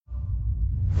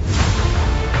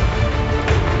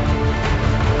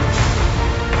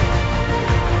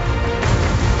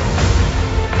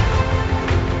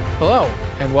Hello,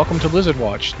 and welcome to Blizzard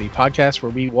Watch, the podcast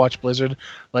where we watch Blizzard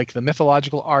like the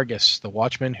mythological Argus, the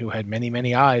watchman who had many,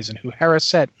 many eyes and who Hera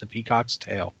set the peacock's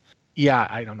tail. Yeah,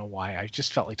 I don't know why. I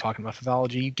just felt like talking about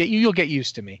mythology. You'll get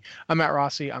used to me. I'm Matt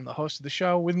Rossi. I'm the host of the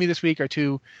show. With me this week are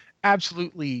two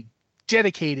absolutely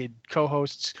dedicated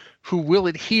co-hosts who will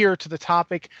adhere to the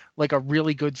topic like a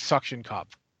really good suction cup,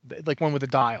 like one with a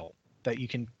dial that you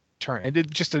can turn.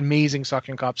 And just amazing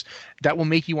suction cups that will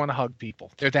make you want to hug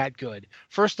people. They're that good.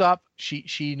 First up,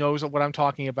 she knows what I'm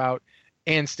talking about,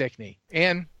 Ann Stickney.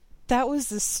 Ann? That was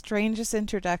the strangest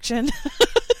introduction.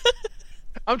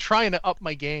 I'm trying to up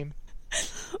my game.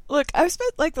 Look, I've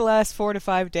spent like the last 4 to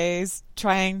 5 days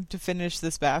trying to finish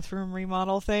this bathroom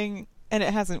remodel thing, and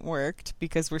it hasn't worked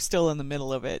because we're still in the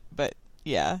middle of it. But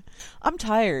yeah, I'm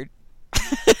tired.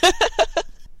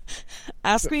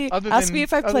 Ask me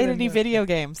if I've played any video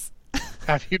games.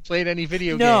 Have you played any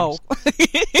video games? No.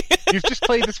 You've just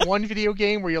played this one video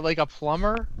game where you're like a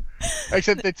plumber?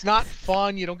 Except it's not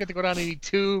fun. You don't get to go down any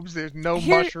tubes. There's no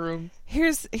mushrooms.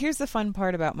 Here's the fun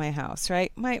part about my house,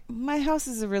 right? My house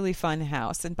is a really fun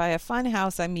house. And by a fun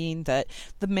house, I mean that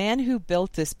the man who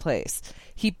built this place,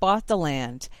 he bought the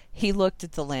land. He looked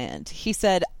at the land. He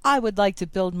said, I would like to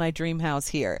build my dream house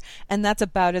here. And that's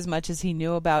about as much as he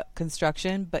knew about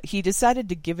construction. But he decided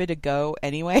to give it a go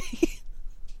anyway.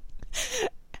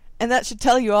 And that should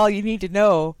tell you all you need to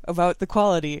know about the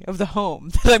quality of the home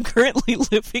that I'm currently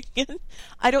living in.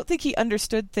 I don't think he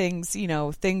understood things,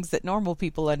 things that normal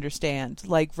people understand,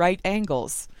 like right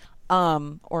angles,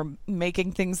 or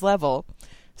making things level.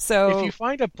 So if you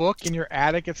find a book in your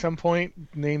attic at some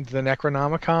point named the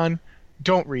Necronomicon,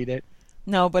 don't read it.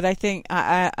 No, but I think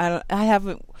I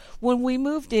haven't. When we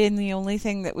moved in, the only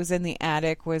thing that was in the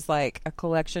attic was like a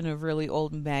collection of really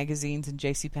old magazines and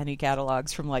JCPenney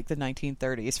catalogs from like the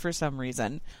 1930s for some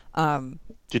reason.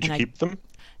 Did you keep them?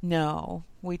 No,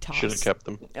 we tossed. Should have kept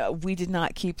them. We did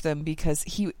not keep them because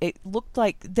it looked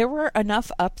like there were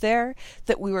enough up there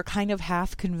that we were kind of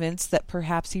half convinced that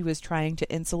perhaps he was trying to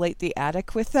insulate the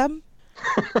attic with them.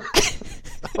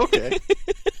 Okay.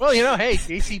 Well, hey,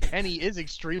 JCPenney is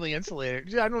extremely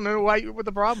insulated. I don't know what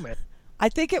the problem is. I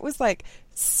think it was like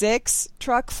 6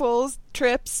 truckfuls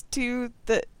trips to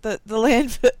the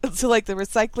landfill, to like the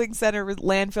recycling center,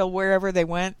 landfill, wherever they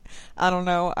went. I don't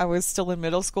know. I was still in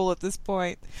middle school at this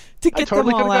point to get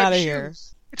them all out of here.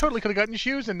 I totally could have gotten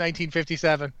shoes in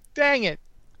 1957. Dang it.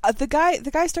 The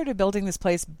guy started building this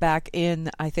place back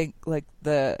in, I think, like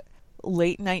the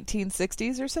late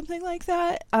 1960s or something like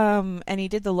that. And he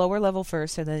did the lower level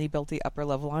first, and then he built the upper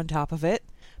level on top of it.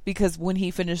 Because when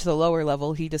he finished the lower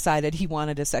level, he decided he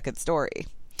wanted a second story.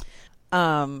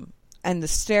 And the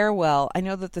stairwell, I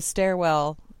know that the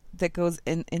stairwell that goes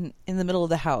in the middle of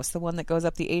the house, the one that goes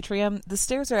up the atrium, the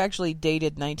stairs are actually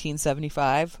dated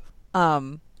 1975,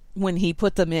 when he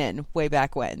put them in way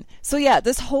back when. So yeah,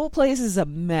 this whole place is a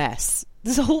mess.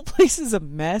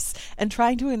 And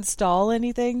trying to install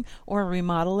anything or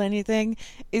remodel anything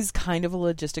is kind of a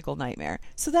logistical nightmare.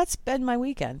 So that's been my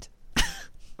weekend.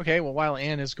 Okay, well, while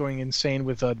Anne is going insane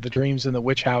with the Dreams in the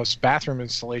Witch House bathroom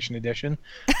installation edition,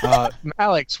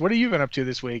 Alex, what have you been up to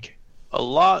this week? A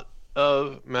lot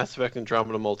of Mass Effect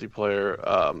Andromeda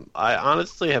multiplayer. I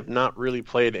honestly have not really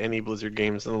played any Blizzard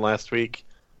games in the last week.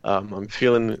 I'm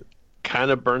feeling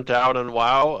kind of burnt out on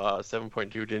WoW.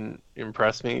 7.2 didn't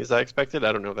impress me as I expected.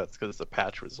 I don't know if that's because the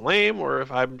patch was lame or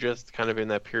if I'm just kind of in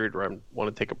that period where I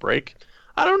want to take a break.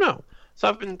 I don't know. So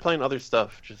I've been playing other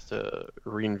stuff just to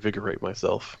reinvigorate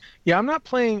myself. Yeah, I'm not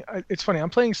playing... It's funny,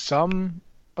 I'm playing some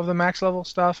of the max level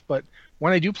stuff, but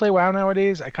when I do play WoW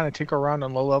nowadays, I kind of tinker around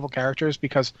on low level characters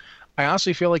because I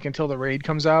honestly feel like until the raid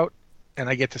comes out and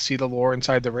I get to see the lore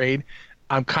inside the raid,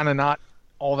 I'm kind of not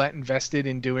all that invested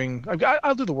in doing...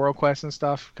 I'll do the world quests and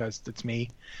stuff because it's me.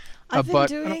 I've been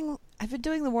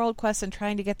doing the world quests and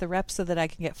trying to get the reps so that I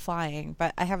can get flying,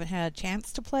 but I haven't had a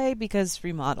chance to play because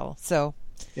remodel, so...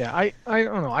 Yeah, I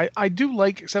don't know. I do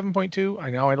like 7.2. I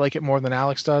know I like it more than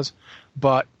Alex does,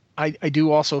 but I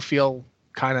do also feel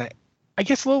kind of, I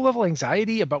guess, low-level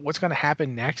anxiety about what's going to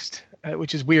happen next,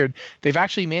 which is weird. They've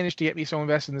actually managed to get me so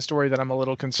invested in the story that I'm a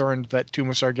little concerned that Tomb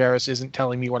of Sargeras isn't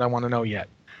telling me what I want to know yet.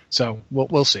 So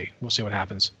we'll see. We'll see what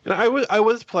happens. And I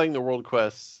was playing the world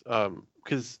quests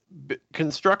because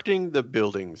constructing the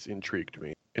buildings intrigued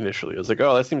me initially. I was like,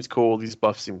 oh, that seems cool. These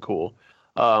buffs seem cool.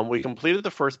 We completed the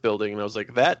first building, and I was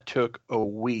like, that took a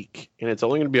week, and it's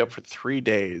only going to be up for 3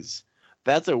 days.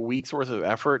 that's a week's worth of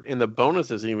effort, and the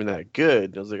bonus isn't even that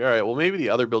good. I was like, all right, well, maybe the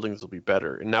other buildings will be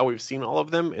better. And now we've seen all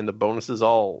of them, and the bonuses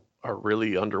all are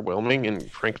really underwhelming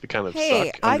and frankly kind of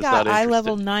suck. I got eye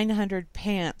level 900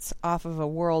 pants off of a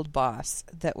world boss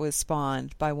that was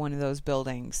spawned by one of those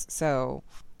buildings. So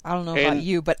I don't know about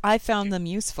you, but I found them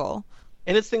useful.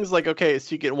 And it's things like, okay,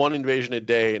 so you get one invasion a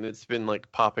day, and it's been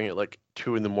like popping at like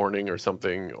 2 a.m. or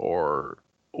something, or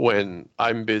when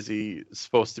I'm busy,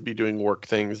 supposed to be doing work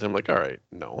things, and I'm like, all right,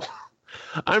 no.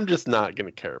 I'm just not going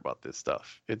to care about this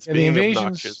stuff. It's being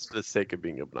obnoxious for the sake of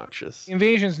being obnoxious. The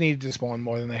invasions need to spawn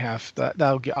more than they have.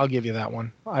 I'll give you that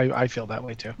one. I feel that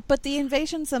way too. But the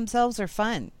invasions themselves are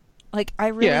fun. Like, I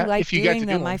really like doing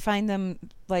them. I find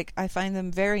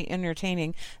them very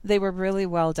entertaining. They were really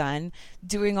well done.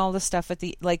 Doing all the stuff at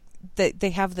they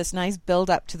have this nice build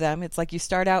up to them. It's like you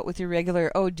start out with your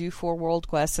regular, do 4 world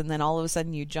quests, and then all of a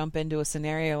sudden you jump into a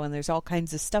scenario and there's all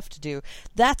kinds of stuff to do.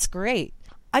 That's great.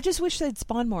 I just wish they'd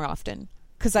spawn more often,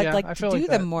 because I'd like to do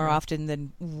them more often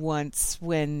than once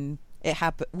when it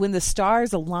when the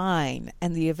stars align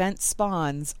and the event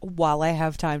spawns while I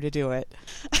have time to do it.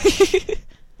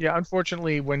 Yeah,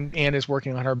 unfortunately, when Anne is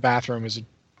working on her bathroom is a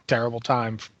terrible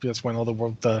time. That's when all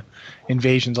the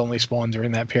invasions only spawn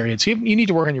during that period. So you need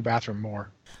to work on your bathroom more.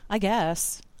 I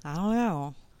guess. I don't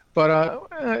know. But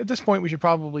at this point, we should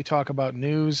probably talk about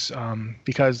news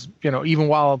because, even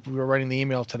while we were writing the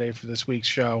email today for this week's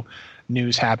show,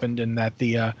 news happened and that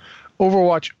the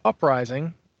Overwatch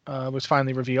Uprising was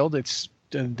finally revealed. It's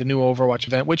the new Overwatch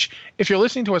event, which, if you're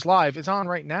listening to us live, is on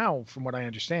right now, from what I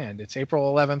understand. It's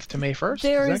April 11th to May 1st.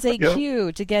 There is a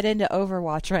queue to get into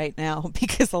Overwatch right now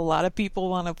because a lot of people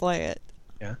want to play it.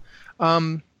 Yeah.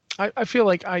 I feel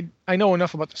like I know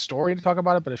enough about the story to talk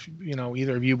about it, but if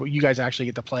either of you, but you guys actually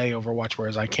get to play Overwatch,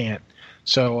 whereas I can't.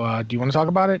 So do you want to talk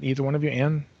about it? Either one of you,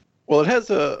 Anne? Well, it has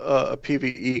a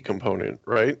PvE component,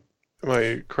 right? Am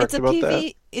I correct about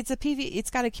that? It's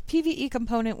got a PvE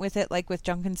component with it, like with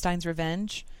Junkenstein's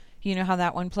Revenge. You know how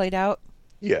that one played out?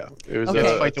 Yeah, it was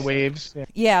fight the waves.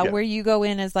 Yeah, where you go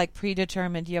in as like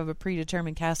predetermined. You have a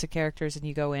predetermined cast of characters, and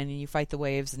you go in and you fight the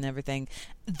waves and everything.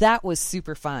 That was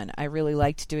super fun. I really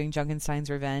liked doing Junkenstein's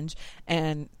Revenge,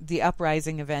 and the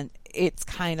Uprising event. It's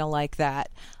kind of like that.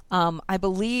 I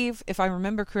believe, if I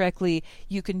remember correctly,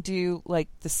 you can do like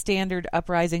the standard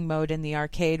Uprising mode in the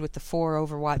arcade with the 4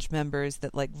 Overwatch members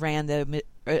that like ran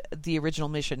the original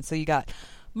mission. So you got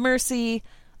Mercy,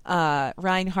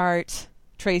 Reinhardt,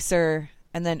 Tracer.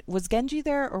 And then, was Genji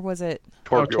there, or was it...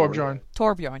 Torbjorn.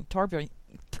 Torbjorn.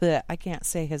 I can't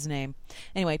say his name.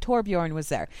 Anyway, Torbjorn was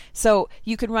there. So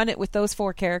you can run it with those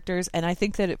 4 characters, and I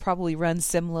think that it probably runs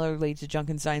similarly to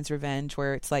Junkenstein's Revenge,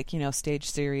 where it's like,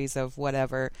 stage series of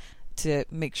whatever to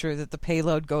make sure that the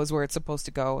payload goes where it's supposed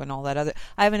to go and all that other...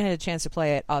 I haven't had a chance to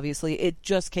play it, obviously. It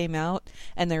just came out,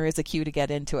 and there is a queue to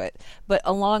get into it. But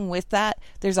along with that,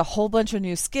 there's a whole bunch of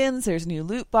new skins. There's new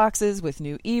loot boxes with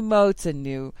new emotes and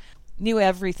new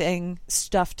everything,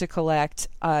 stuff to collect.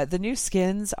 The new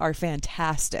skins are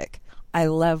fantastic. I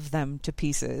love them to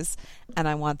pieces, and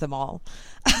I want them all.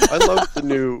 I love the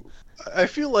new... I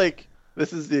feel like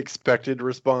this is the expected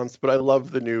response, but I love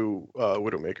the new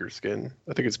Widowmaker skin.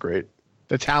 I think it's great.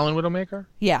 The Talon Widowmaker?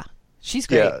 Yeah, she's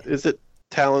great. Yeah, is it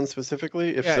Talon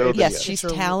specifically? If so, yes, she's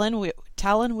Talon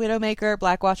Widowmaker,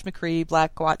 Blackwatch McCree,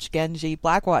 Blackwatch Genji.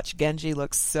 Blackwatch Genji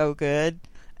looks so good.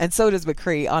 And so does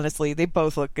McCree, honestly. They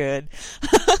both look good.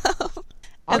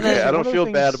 Okay, I don't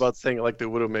feel bad about saying like the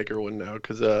Widowmaker one now,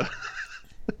 because...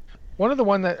 One of the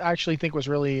one that I actually think was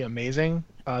really amazing,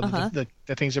 the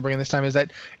things they're bringing this time, is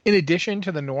that in addition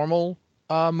to the normal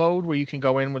mode where you can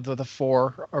go in with the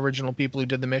 4 original people who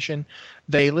did the mission,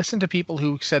 they listened to people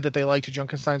who said that they liked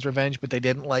Junkenstein's Revenge, but they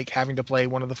didn't like having to play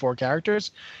one of the 4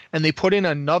 characters, and they put in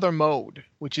another mode,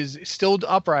 which is still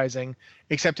Uprising,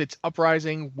 except it's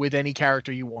Uprising with any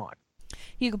character you want.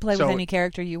 You can play with any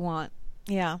character you want.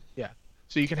 Yeah. Yeah.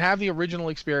 So you can have the original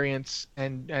experience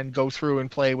and go through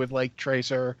and play with like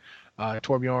Tracer,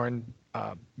 Torbjorn,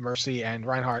 Mercy, and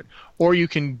Reinhardt, or you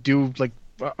can do like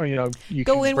you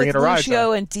go can in bring with in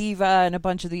Lucio and Diva and a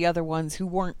bunch of the other ones who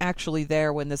weren't actually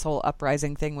there when this whole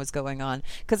Uprising thing was going on.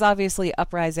 Because obviously,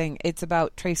 Uprising, it's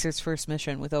about Tracer's first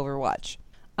mission with Overwatch.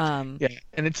 Yeah,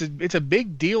 and it's a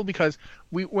big deal because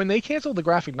when they canceled the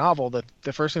graphic novel,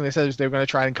 the first thing they said is they were going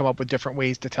to try and come up with different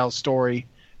ways to tell story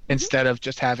instead of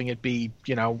just having it be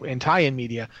in tie-in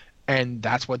media, and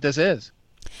that's what this is.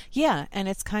 Yeah, and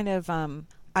it's kind of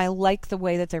I like the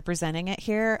way that they're presenting it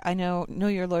here. I know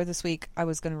Your Lord this week I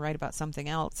was going to write about something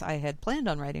else. I had planned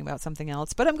on writing about something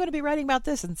else, but I'm going to be writing about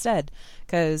this instead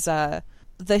because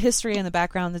the history and the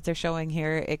background that they're showing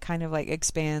here, it kind of like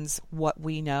expands what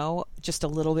we know just a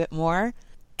little bit more.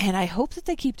 And I hope that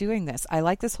they keep doing this. I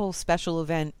like this whole special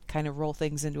event, kind of roll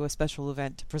things into a special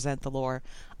event to present the lore.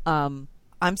 I'm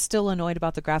still annoyed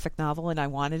about the graphic novel, and I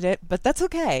wanted it, but that's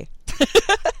okay.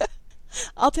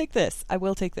 I'll take this. I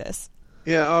will take this.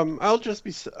 Yeah, I'll just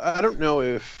be... I don't know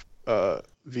if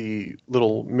the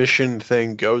little mission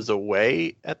thing goes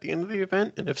away at the end of the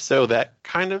event, and if so, that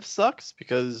kind of sucks,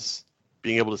 because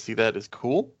being able to see that is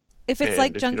cool. If it's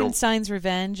like Junkenstein's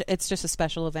Revenge, it's just a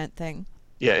special event thing.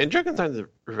 Yeah, in Junkenstein's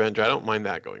Revenge, I don't mind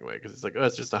that going away, because it's like, oh,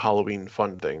 it's just a Halloween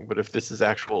fun thing. But if this is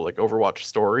actual like Overwatch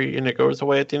story and it goes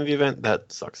away at the end of the event,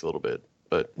 that sucks a little bit.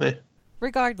 But meh.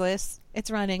 Regardless, it's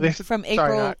running from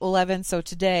April 11th, so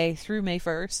today, through May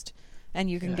 1st. And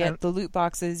you can get the loot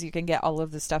boxes, you can get all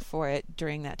of the stuff for it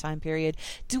during that time period.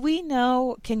 Do we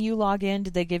know, can you log in?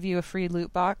 Did they give you a free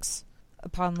loot box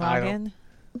upon login?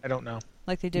 I don't know.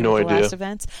 Like they did with the last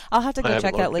events? I'll have to go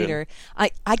check that later.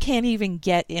 I can't even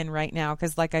get in right now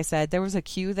because, like I said, there was a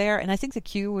queue there, and I think the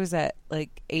queue was at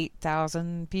like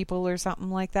 8,000 people or something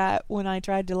like that when I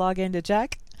tried to log in to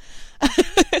check.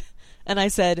 And I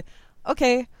said,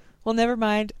 okay, well, never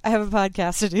mind. I have a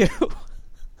podcast to do.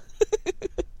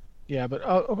 Yeah, but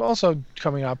also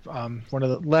coming up, one of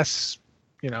the less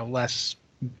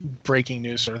breaking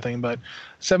news sort of thing, but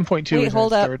 7.2. Wait,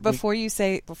 hold up before you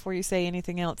say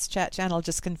anything else. Chat channel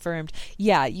just confirmed.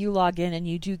 Yeah, you log in and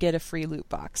you do get a free loot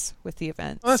box with the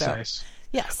event. Oh, that's nice.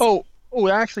 Yes. Oh,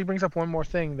 it actually brings up one more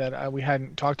thing that we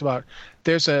hadn't talked about.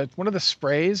 There's one of the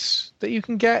sprays that you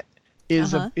can get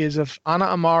is of Ana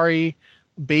Amari,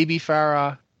 Baby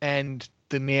Pharah, and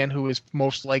the man who is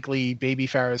most likely Baby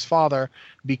Pharah's father,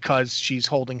 because she's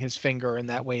holding his finger in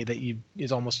that way that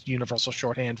is almost universal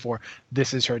shorthand for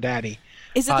this is her daddy.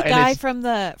 Is it the guy from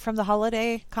the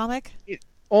Holiday comic? It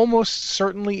almost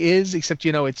certainly is, except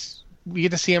we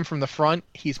get to see him from the front.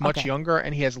 He's much younger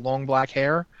and he has long black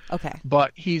hair. Okay.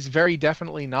 But he's very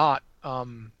definitely not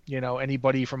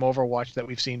anybody from Overwatch that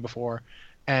we've seen before,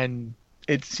 and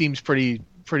it seems pretty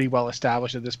well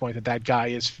established at this point that guy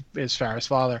is Pharah's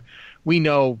father. We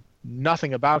know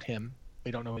nothing about him.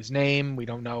 We don't know his name. We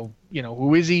don't know,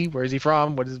 who is he? Where is he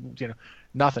from? What is,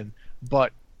 nothing.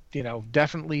 But,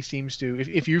 definitely seems to,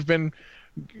 if you've been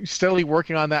steadily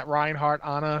working on that Reinhardt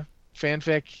Ana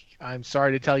fanfic, I'm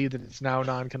sorry to tell you that it's now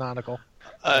non-canonical.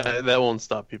 That won't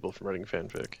stop people from writing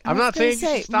fanfic. I'm not saying you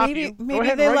should stop maybe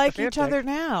they like each other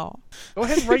now. Go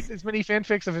ahead and write as many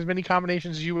fanfics of as many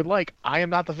combinations as you would like. I am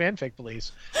not the fanfic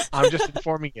police. I'm just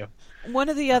informing you. One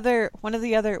of the other,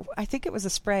 I think it was a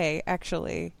spray,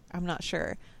 actually. I'm not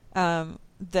sure.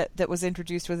 That was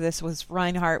introduced with this was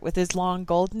Reinhardt with his long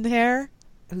golden hair,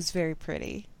 who's very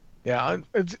pretty. Yeah,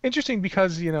 it's interesting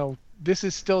because, this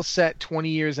is still set 20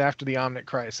 years after the Omnic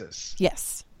Crisis.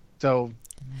 Yes. So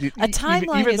a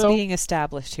timeline is being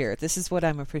established here. This is what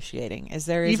I'm appreciating, is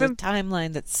there is a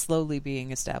timeline that's slowly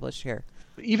being established here.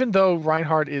 Even though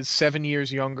Reinhardt is 7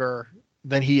 years younger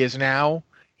than he is now,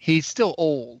 he's still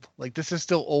old. Like, this is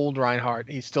still old Reinhardt.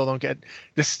 This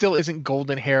still isn't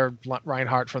golden hair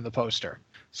Reinhardt from the poster.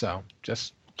 So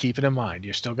just keep it in mind.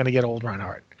 You're still going to get old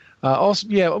Reinhardt. Also,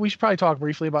 yeah, we should probably talk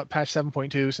briefly about patch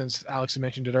 7.2 since Alex had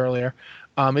mentioned it earlier.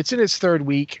 It's in its third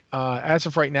week. As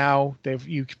of right now,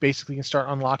 you basically can start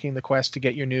unlocking the quest to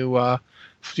get your new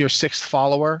your sixth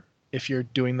follower if you're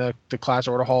doing the class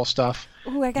order hall stuff.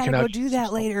 Ooh, I gotta go do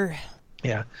that later.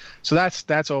 Yeah, so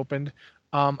that's opened.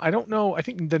 I don't know. I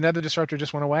think the Nether Disruptor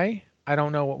just went away. I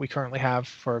don't know what we currently have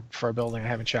for a building. I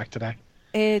haven't checked today.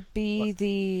 It'd be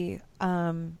the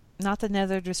not the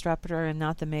Nether Disruptor and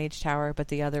not the Mage Tower, but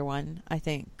the other one, I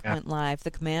think, went live. The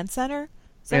Command Center?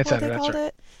 Is that what they called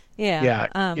it? Yeah.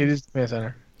 Yeah, it is the Command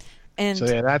Center. And so,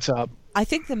 yeah, that's up. I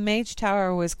think the Mage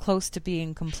Tower was close to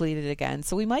being completed again.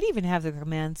 So we might even have the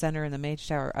Command Center and the Mage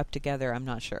Tower up together. I'm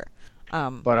not sure.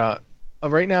 But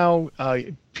right now,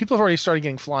 people have already started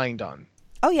getting flying done.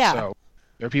 Oh, yeah. So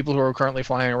there are people who are currently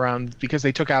flying around because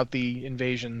they took out the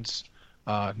invasions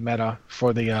meta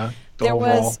for the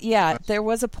overall. There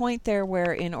was a point there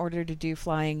where in order to do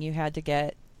flying you had to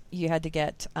get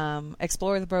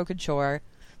explore the Broken Shore,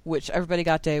 which everybody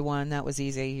got day one. That was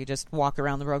easy. You just walk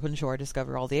around the Broken Shore,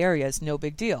 discover all the areas, no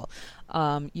big deal.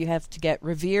 You have to get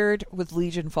Revered with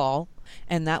Legion Fall,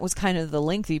 and that was kind of the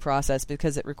lengthy process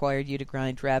because it required you to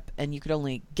grind rep, and you could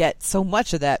only get so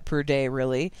much of that per day,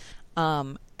 really.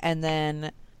 And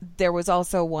then there was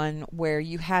also one where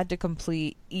you had to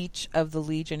complete each of the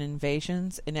Legion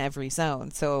invasions in every zone.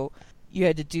 So you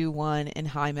had to do one in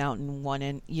High Mountain, one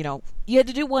in, you had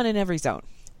to do one in every zone.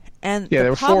 And Yeah, the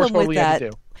there were 4 problem total with you had that,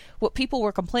 to do. what people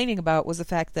were complaining about was the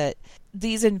fact that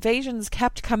these invasions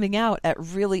kept coming out at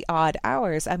really odd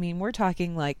hours. I mean, we're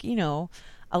talking like,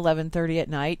 11:30 at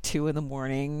night, 2 in the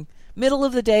morning, middle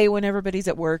of the day when everybody's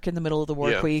at work in the middle of the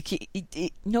work week.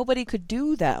 Nobody could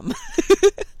do them.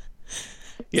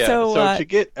 Yeah, So to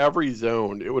get every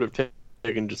zone, it would have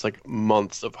taken just like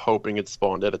months of hoping it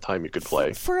spawned at a time you could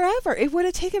play. Forever. It would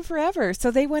have taken forever.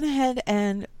 So they went ahead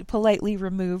and politely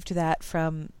removed that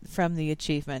from the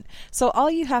achievement. So all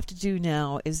you have to do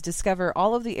now is discover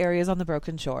all of the areas on the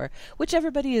Broken Shore, which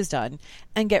everybody has done,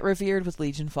 and get revered with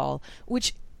Legion Fall,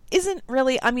 which isn't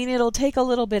really, I mean, it'll take a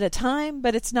little bit of time,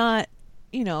 but it's not,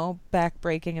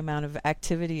 back-breaking amount of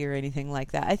activity or anything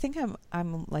like that. I think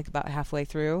I'm like about halfway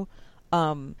through.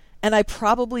 And I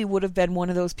probably would have been one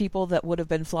of those people that would have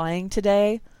been flying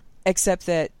today, except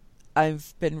that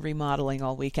I've been remodeling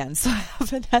all weekend, so I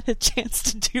haven't had a chance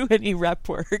to do any rep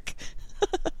work,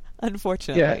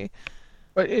 unfortunately. Yeah.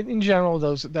 But in general,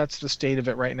 that's the state of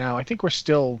it right now. I think we're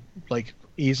still like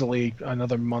easily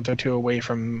another month or 2 away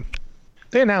from.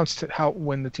 They announced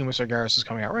when the Tomb of Sargeras is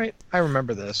coming out, right? I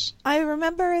remember this. I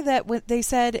remember that they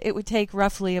said it would take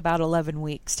roughly about 11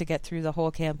 weeks to get through the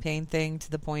whole campaign thing to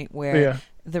the point where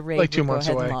the raid like 2 would go months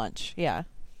ahead away. and launch. Yeah.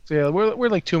 So yeah, we're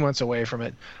like 2 months away from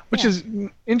it, which is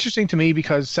interesting to me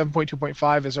because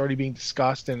 7.2.5 is already being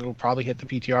discussed and it'll probably hit the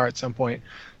PTR at some point.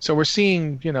 So we're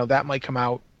seeing, that might come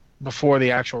out before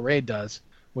the actual raid does,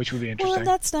 which would be interesting. Well,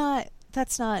 that's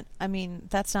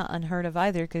not unheard of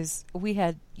either, because we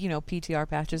had, PTR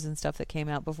patches and stuff that came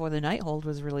out before the Nighthold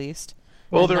was released.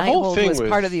 Well, and their whole Nighthold thing was was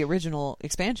part of the original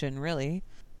expansion, really.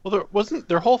 Well,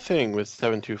 their whole thing with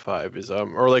 7.2.5 is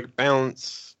or like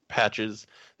balance patches.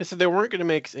 They said they weren't going to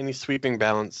make any sweeping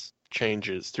balance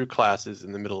changes through classes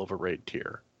in the middle of a raid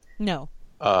tier. No.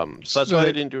 So that's why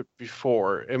they didn't do it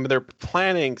before. And they're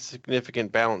planning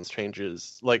significant balance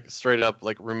changes, like straight up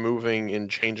like removing and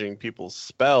changing people's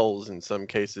spells in some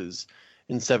cases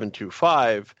in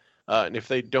 7.2.5. And if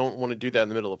they don't want to do that in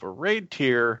the middle of a raid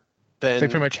tier, then they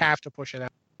pretty much have to push it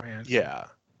out. Yeah,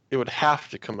 it would have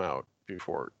to come out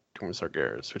before Tomb of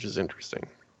Sargeras, which is interesting.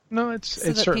 No, So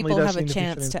it that certainly people does have a seem to be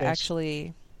chance fitting to place.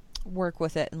 actually work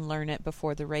with it and learn it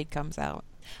before the raid comes out.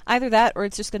 Either that, or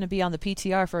it's just going to be on the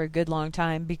PTR for a good long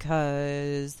time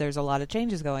because there's a lot of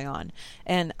changes going on.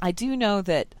 And I do know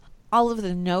that all of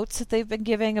the notes that they've been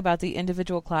giving about the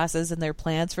individual classes and their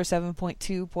plans for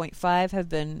 7.2.5 have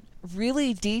been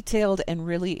really detailed and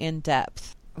really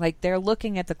in-depth. Like, they're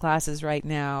looking at the classes right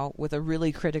now with a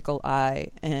really critical eye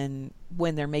and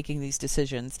when they're making these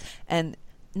decisions. And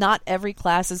not every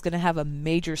class is going to have a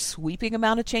major sweeping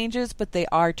amount of changes, but they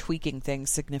are tweaking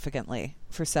things significantly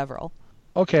for several.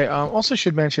 Okay, also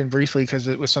should mention briefly, because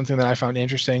it was something that I found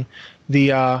interesting,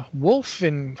 the wolf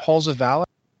in Halls of Valor,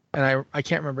 and I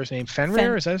can't remember his name,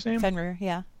 Fenrir, is that his name? Fenrir,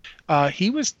 yeah. He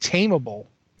was tameable.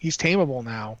 He's tameable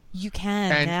now. You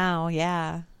can now,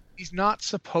 yeah. He's not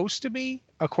supposed to be,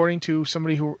 according to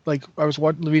somebody who, like, I was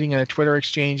reading a Twitter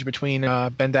exchange between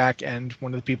Bendak and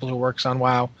one of the people who works on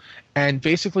WoW, and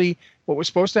basically what was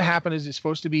supposed to happen is it's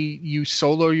supposed to be you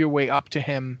solo your way up to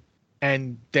him,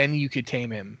 and then you could tame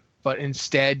him. But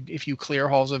instead, if you clear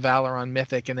Halls of Valor on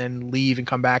Mythic and then leave and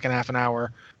come back in half an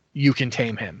hour, you can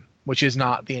tame him, which is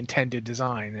not the intended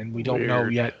design, and we don't know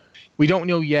yet. We don't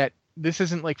know yet. This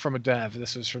isn't like from a dev.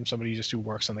 This is from somebody just who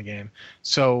works on the game.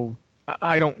 So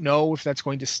I don't know if that's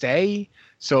going to stay.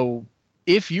 So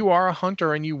if you are a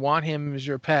hunter and you want him as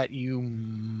your pet, you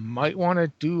might want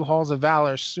to do Halls of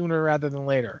Valor sooner rather than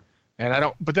later. And I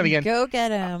don't. But then again, go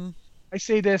get him. I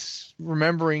say this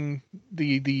remembering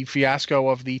the fiasco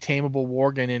of the tameable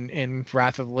Worgen in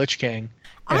Wrath of the Lich King.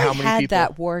 And I how many had people...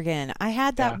 that Worgen. I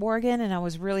had that Worgen, and I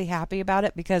was really happy about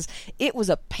it because it was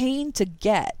a pain to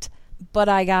get, but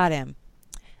I got him.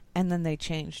 And then they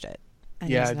changed it. And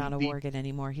he's not a Worgen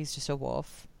anymore. He's just a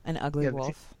wolf, an ugly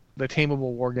wolf. The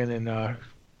tameable Worgen in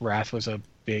Wrath was a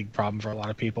big problem for a lot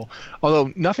of people.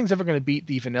 Although nothing's ever going to beat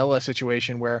the vanilla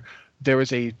situation where there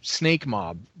was a snake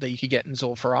mob that you could get in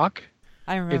Zul'Farrak.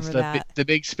 I remember that. The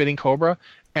big spitting cobra,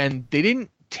 and they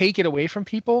didn't take it away from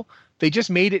people. They just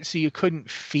made it so you couldn't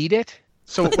feed it,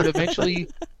 so it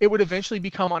would eventually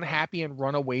become unhappy and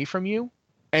run away from you.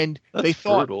 And That's they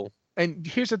thought. Brutal. And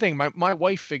here's the thing: my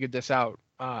wife figured this out.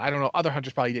 I don't know, other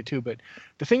hunters probably did too. But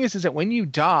the thing is that when you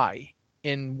die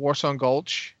in Warsong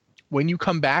Gulch, when you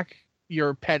come back,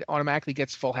 your pet automatically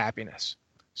gets full happiness.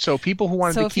 So people who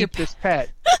wanted to keep this pet.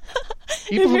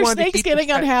 If your snake's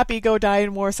getting unhappy, go die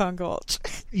in Warsong Gulch.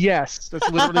 Yes, that's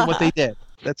literally what they did.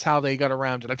 That's how they got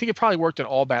around it. I think it probably worked in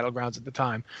all battlegrounds at the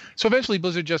time. So eventually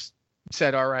Blizzard just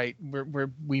said, all right,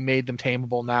 we made them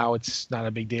tameable now. It's not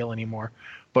a big deal anymore.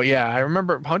 But yeah, I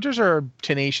remember hunters are a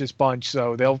tenacious bunch,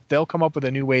 so they'll come up with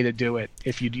a new way to do it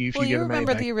if you give them anything. Well, you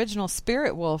remember the original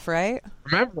Spirit Wolf, right?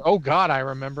 Remember? Oh God, I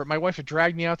remember. My wife had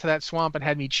dragged me out to that swamp and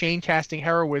had me chain casting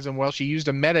heroism while she used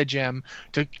a meta gem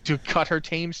to cut her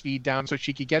tame speed down so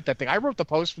she could get that thing. I wrote the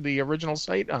post for the original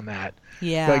site on that.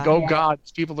 Yeah. Like, oh God,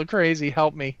 these people are crazy.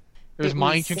 Help me. There's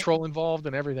mind control involved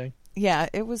and everything. Yeah,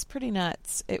 it was pretty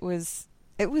nuts. It was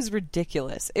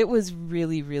ridiculous. It was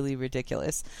really, really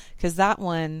ridiculous. Because that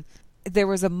one, there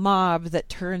was a mob that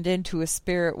turned into a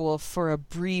spirit wolf for a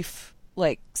brief,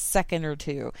 second or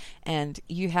two. And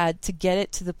you had to get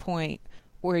it to the point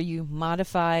where you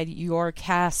modified your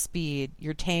cast speed,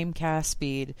 your tame cast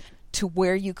speed, to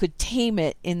where you could tame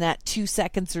it in that 2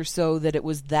 seconds or so that it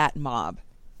was that mob,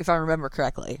 if I remember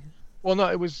correctly. Well,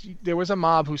 no, there was a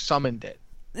mob who summoned it.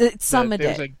 It summoned it.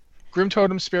 There was a Grim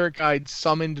Totem Spirit Guide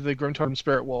summoned the Grim Totem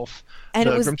Spirit Wolf. And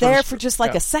it was there for just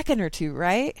a second or two,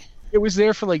 right? It was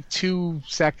there for 2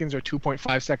 seconds or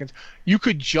 2.5 seconds. You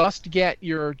could just get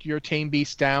your tame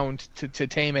beast down to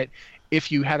tame it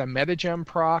if you had a metagem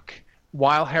proc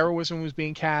while heroism was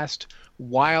being cast,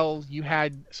 while you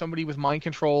had somebody with mind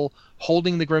control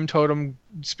holding the Grim Totem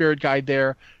Spirit Guide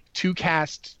there to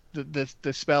cast the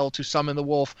spell to summon the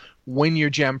wolf when you're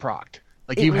gem procced.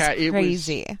 It was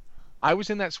crazy. I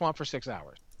was in that swamp for 6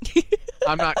 hours.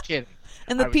 I'm not kidding.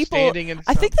 And I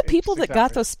think the people that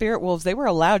got those spirit wolves, they were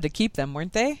allowed to keep them,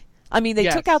 weren't they? I mean, they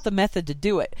took out the method to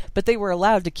do it, but they were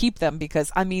allowed to keep them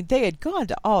because, they had gone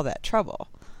to all that trouble.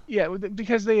 Yeah,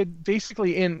 because they had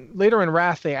basically later in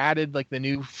Wrath they added the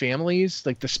new families,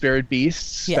 the spirit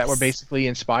beasts that were basically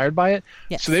inspired by it.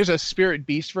 Yes. So there's a spirit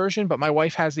beast version, but my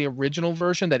wife has the original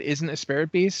version that isn't a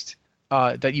spirit beast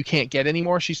that you can't get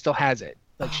anymore. She still has it.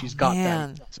 She's got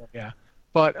that. So, yeah.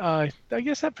 But I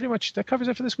guess that pretty much covers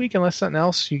it for this week, unless something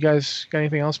else. You guys got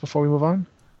anything else before we move on?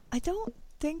 I don't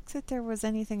think that there was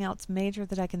anything else major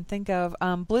that I can think of.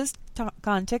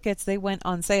 BlizzCon tickets, they went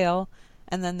on sale,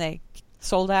 and then they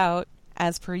sold out,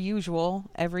 as per usual,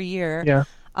 every year. Yeah.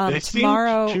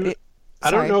 Tomorrow...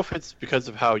 I don't know if it's because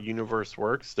of how Universe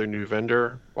works, their new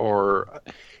vendor, or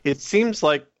it seems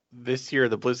like this year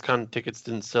the BlizzCon tickets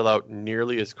didn't sell out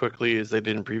nearly as quickly as they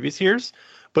did in previous years,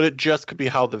 but it just could be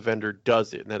how the vendor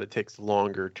does it and that it takes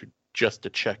longer to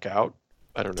check out.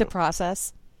 I don't know. To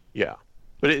process. Yeah.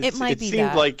 But it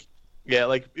seemed like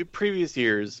in previous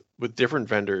years with different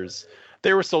vendors,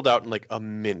 they were sold out in a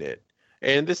minute.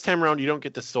 And this time around, you don't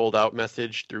get the sold out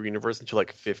message through Universe until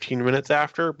 15 minutes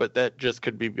after, but that just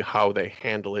could be how they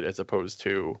handle it as opposed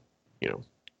to,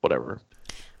 whatever.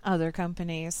 Other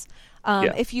companies.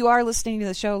 If you are listening to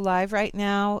the show live right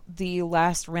now, the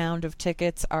last round of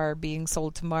tickets are being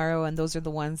sold tomorrow, and those are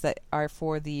the ones that are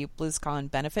for the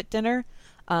BlizzCon benefit dinner.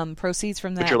 Proceeds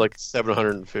from that, which are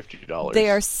 $750.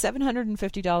 They are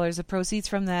 $750. The proceeds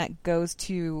from that goes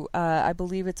to, I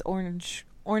believe it's Orange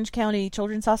County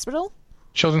Children's Hospital.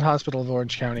 Children's Hospital of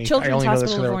Orange County. Children's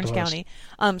Hospital of Orange County.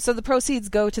 So the proceeds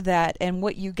go to that, and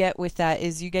what you get with that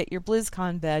is you get your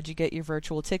BlizzCon badge, you get your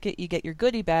virtual ticket, you get your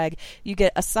goodie bag, you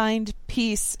get a signed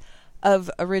piece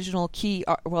of original key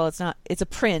art. Well, it's not. It's a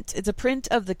print. It's a print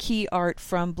of the key art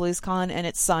from BlizzCon, and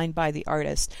it's signed by the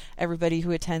artist. Everybody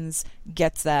who attends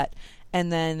gets that.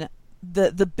 And then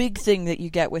the big thing that you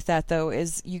get with that, though,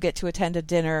 is you get to attend a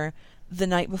dinner the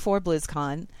night before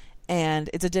BlizzCon. And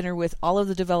it's a dinner with all of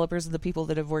the developers and the people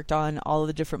that have worked on all of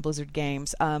the different Blizzard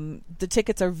games. The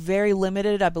tickets are very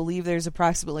limited. I believe there's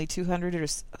approximately 200 or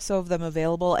so of them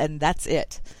available, and that's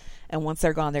it. And once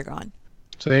they're gone, they're gone.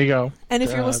 So there you go. And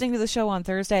if you're listening to the show on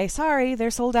Thursday, sorry, they're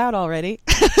sold out already.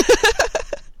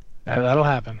 That'll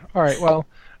happen. All right, well,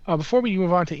 before we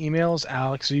move on to emails,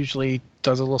 Alex usually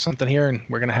does a little something here, and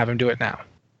we're going to have him do it now.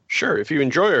 Sure. If you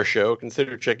enjoy our show,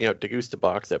 consider checking out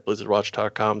Degustabox at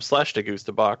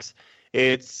blizzardwatch.com/Degustabox.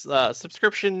 It's a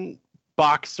subscription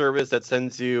box service that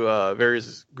sends you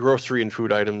various grocery and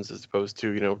food items as opposed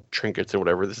to, trinkets and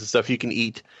whatever. This is stuff you can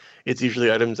eat. It's usually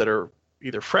items that are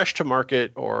either fresh to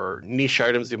market or niche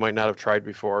items you might not have tried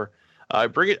before.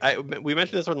 We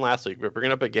mentioned this one last week, but bring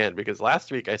it up again because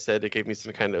last week I said it gave me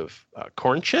some kind of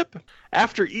corn chip.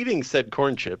 After eating said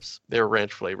corn chips, they were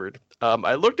ranch flavored.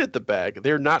 I looked at the bag.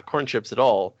 They're not corn chips at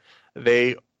all.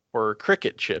 They were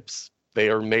cricket chips. They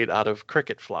are made out of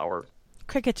cricket flour.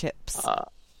 Cricket chips.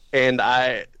 And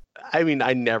I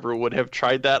never would have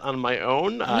tried that on my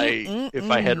own. If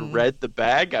I had read the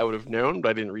bag, I would have known, but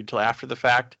I didn't read till after the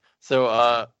fact.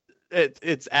 So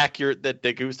it's accurate that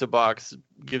Degustabox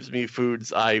gives me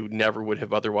foods I never would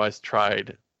have otherwise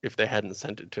tried if they hadn't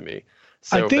sent it to me.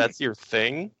 So if that's your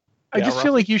thing. I just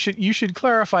feel like you should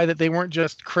clarify that they weren't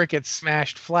just crickets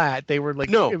smashed flat. They were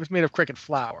like it was made of cricket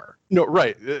flour. No,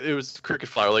 right. It was cricket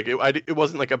flour. Like it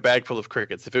wasn't like a bag full of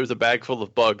crickets. If it was a bag full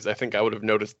of bugs, I think I would have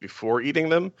noticed before eating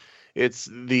them. It's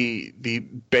the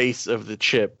base of the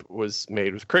chip was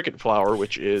made with cricket flour,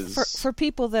 which is for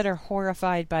people that are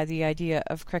horrified by the idea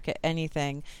of cricket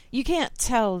anything. You can't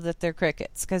tell that they're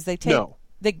crickets because they take. No.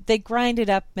 They grind it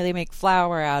up, they make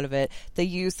flour out of it. They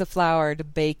use the flour to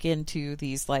bake into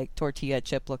these like tortilla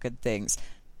chip looking things.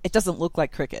 It doesn't look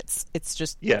like crickets. It's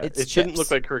just it's it chips. Didn't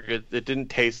look like cricket. It didn't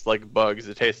taste like bugs.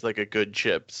 It tasted like a good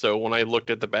chip. So when I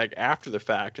looked at the bag after the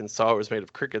fact and saw it was made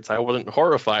of crickets, I wasn't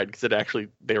horrified because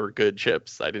they were good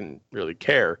chips. I didn't really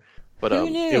care. But who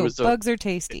knew? Bugs are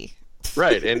tasty.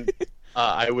 Right, and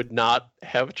I would not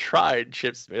have tried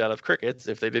chips made out of crickets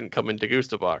if they didn't come in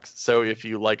Degusta Box. So if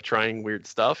you like trying weird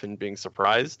stuff and being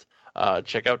surprised,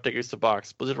 check out Degusta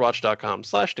Box,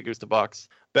 blizzardwatch.com/DegustaBox.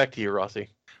 Back to you, Rossi.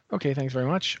 Okay, thanks very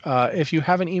much. If you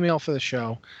have an email for the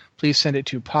show, please send it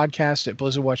to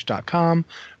podcast@blizzardwatch.com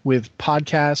with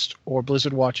podcast or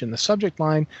Blizzard Watch in the subject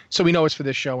line, so we know it's for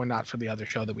this show and not for the other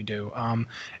show that we do. And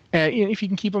if you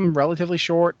can keep them relatively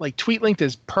short, like tweet length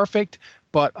is perfect,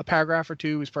 but a paragraph or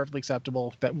two is perfectly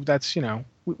acceptable. That's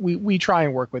we try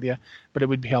and work with you, but it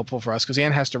would be helpful for us because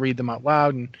Ann has to read them out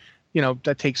loud, and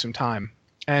that takes some time.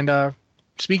 And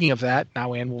speaking of that,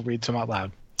 now Ann will read some out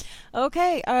loud.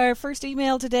 Okay, our first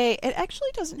email today, it actually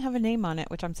doesn't have a name on it,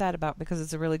 which I'm sad about because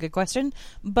it's a really good question.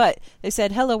 But they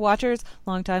said, "Hello, Watchers,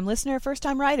 long-time listener,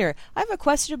 first-time writer. I have a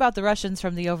question about the Russians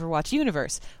from the Overwatch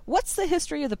universe. What's the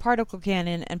history of the particle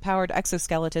cannon and powered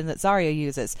exoskeleton that Zarya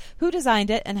uses? Who designed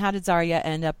it, and how did Zarya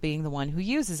end up being the one who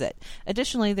uses it?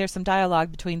 Additionally, there's some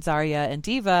dialogue between Zarya and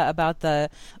Diva about the,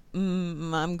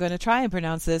 I'm going to try and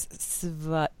pronounce this,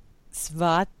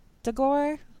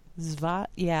 Svatogor?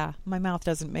 Yeah, my mouth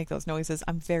doesn't make those noises.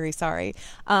 I'm very sorry.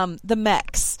 The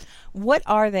mechs. What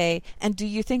are they, and do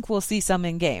you think we'll see some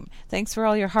in-game? Thanks for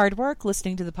all your hard work.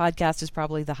 Listening to the podcast is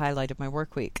probably the highlight of my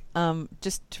work week.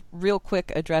 Just real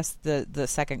quick address the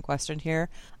second question here.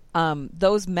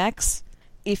 Those mechs,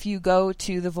 if you go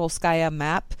to the Volskaya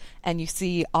map and you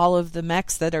see all of the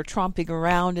mechs that are tromping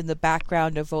around in the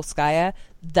background of Volskaya,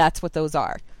 that's what those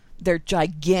are. They're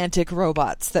gigantic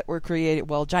robots that were created,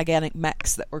 gigantic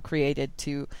mechs that were created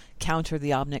to counter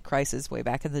the Omnic Crisis way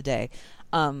back in the day.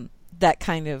 That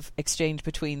kind of exchange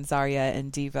between Zarya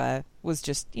and Diva was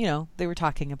just, they were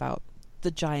talking about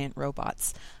the giant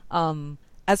robots.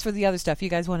 As for the other stuff, you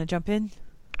guys want to jump in?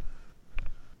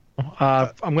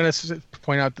 I'm going to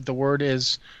point out that the word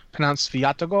is pronounced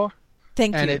Svyatogor.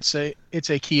 Thank you. And it's a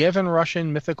Kievan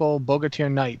Russian mythical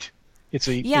bogatyr knight.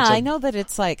 I know that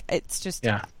it's like, it's just,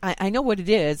 yeah. I know what it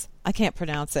is. I can't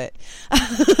pronounce it.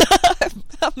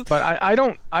 But I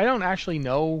don't actually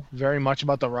know very much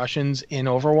about the Russians in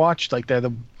Overwatch. Like, they're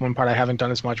the one part I haven't done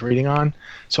as much reading on.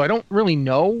 So I don't really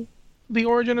know the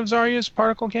origin of Zarya's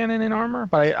particle cannon and armor,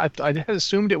 but I had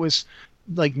assumed it was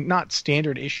like not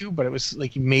standard issue, but it was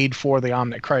like made for the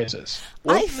Omnic Crisis.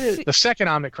 The second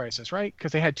Omnic Crisis, right?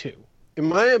 Because they had two.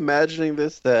 Am I imagining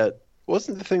this that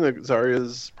wasn't the thing like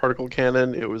Zarya's particle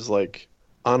cannon? It was like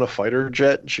on a fighter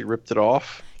jet and she ripped it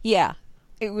off? Yeah.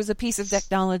 It was a piece of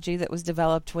technology that was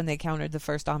developed when they countered the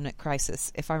first Omnic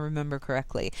Crisis, if I remember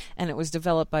correctly. And it was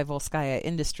developed by Volskaya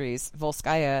Industries.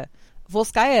 Volskaya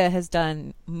has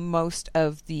done most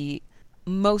of the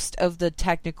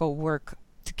technical work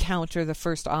to counter the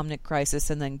first Omnic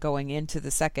Crisis and then going into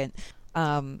the second.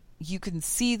 You can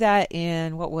see that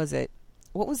in, what was it?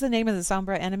 What was the name of the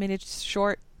Sombra animated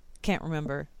short? Can't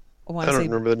remember. I don't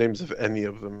remember the names of any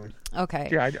of them. Okay.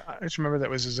 Yeah, I just remember that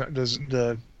was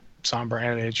the Sombra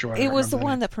animated short. It was the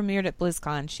one that premiered at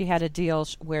BlizzCon. She had a deal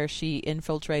where she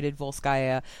infiltrated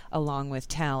Volskaya along with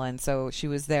Talon, so she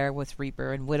was there with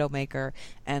Reaper and Widowmaker,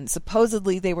 and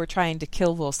supposedly they were trying to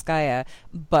kill Volskaya,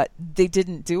 but they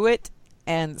didn't do it,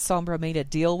 and Sombra made a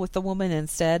deal with the woman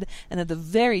instead, and at the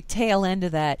very tail end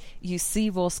of that, you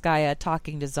see Volskaya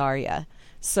talking to Zarya.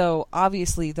 So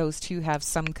obviously those two have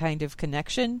some kind of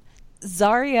connection.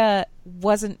 Zarya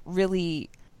wasn't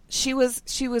really... She was a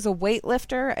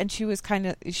weightlifter, and she was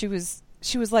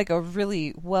like a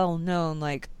really well-known,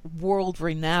 like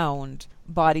world-renowned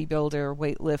bodybuilder,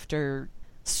 weightlifter,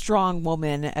 strong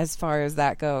woman as far as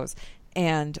that goes.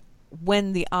 And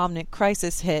when the Omnic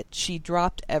Crisis hit, she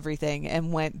dropped everything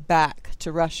and went back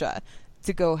to Russia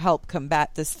to go help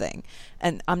combat this thing.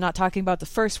 And I'm not talking about the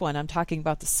first one, I'm talking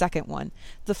about the second one.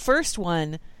 The first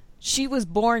one, she was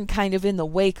born kind of in the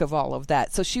wake of all of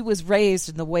that. So she was raised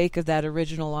in the wake of that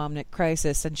original Omnic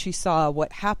Crisis, and she saw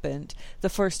what happened the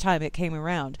first time it came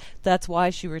around. That's why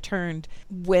she returned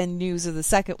when news of the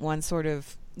second one sort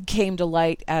of came to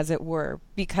light, as it were,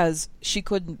 because she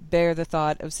couldn't bear the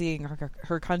thought of seeing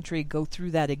her country go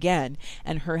through that again,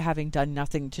 and her having done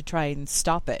nothing to try and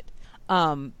stop it.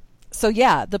 So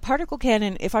yeah, the particle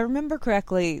cannon, if I remember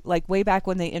correctly, like way back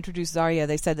when they introduced Zarya,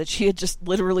 they said that she had just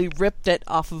literally ripped it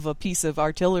off of a piece of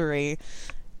artillery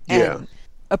and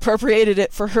appropriated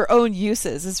it for her own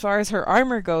uses. As far as her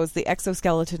armor goes, the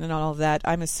exoskeleton and all of that,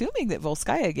 I'm assuming that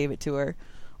Volskaya gave it to her.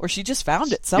 Or she just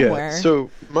found it somewhere. Yeah, so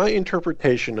my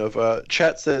interpretation of...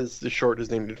 chat says the short is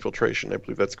named Infiltration. I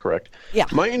believe that's correct. Yeah.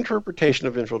 My interpretation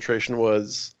of Infiltration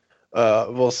was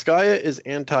Volskaya is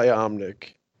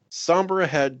anti-Omnic. Sombra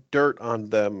had dirt on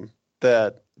them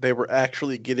that they were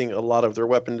actually getting a lot of their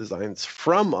weapon designs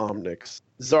from Omnics.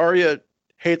 Zarya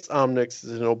hates Omnics,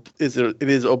 it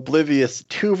is oblivious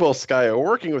to Volskaya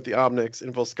working with the Omnics,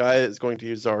 and Volskaya is going to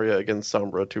use Zarya against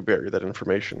Sombra to bury that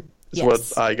information. Is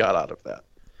what I got out of that.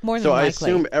 More than so likely. I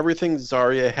assume everything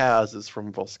Zarya has is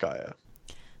from Volskaya.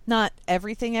 Not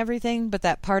everything, but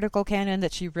that particle cannon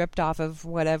that she ripped off of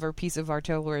whatever piece of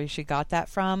artillery she got that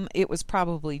from, it was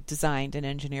probably designed and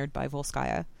engineered by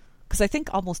Volskaya. Because I think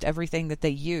almost everything that they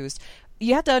used...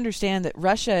 You have to understand that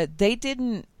Russia,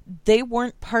 they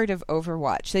weren't part of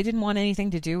Overwatch. They didn't want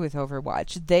anything to do with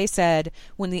Overwatch. They said,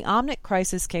 when the Omnic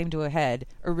crisis came to a head,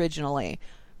 originally,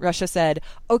 Russia said,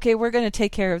 okay, we're going to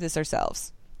take care of this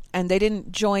ourselves. And they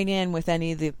didn't join in with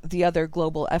any of the other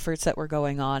global efforts that were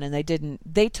going on, and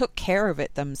they took care of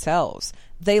it themselves.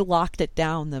 They locked it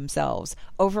down themselves.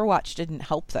 Overwatch didn't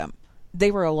help them. They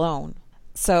were alone.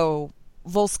 So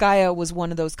Volskaya was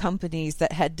one of those companies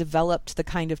that had developed the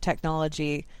kind of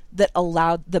technology that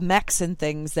allowed the mechs and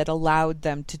things that allowed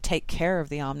them to take care of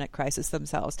the Omnic crisis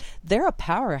themselves. They're a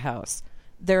powerhouse.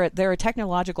 They're a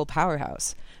technological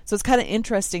powerhouse. So it's kind of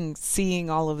interesting seeing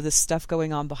all of this stuff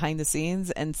going on behind the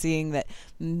scenes and seeing that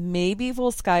maybe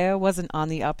Volskaya wasn't on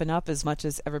the up and up as much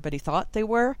as everybody thought they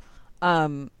were.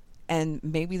 And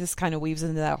maybe this kind of weaves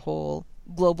into that whole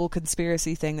global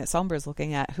conspiracy thing that Sombra's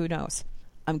looking at. Who knows?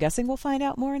 I'm guessing we'll find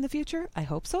out more in the future. I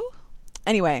hope so.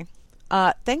 Anyway,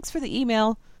 thanks for the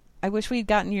email. I wish we'd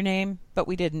gotten your name, but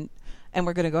we didn't. And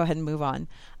we're going to go ahead and move on.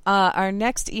 Our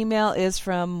next email is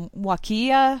from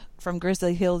Wakia from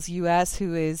Grizzly Hills, US,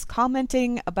 who is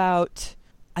commenting about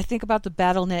the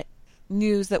BattleNet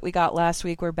news that we got last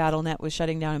week where BattleNet was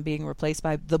shutting down and being replaced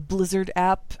by the Blizzard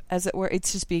app, as it were.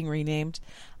 It's just being renamed.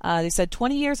 They said,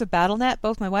 20 years of BattleNet.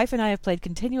 Both my wife and I have played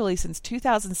continually since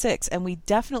 2006, and we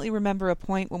definitely remember a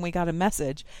point when we got a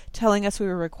message telling us we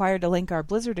were required to link our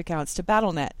Blizzard accounts to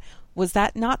BattleNet. Was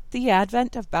that not the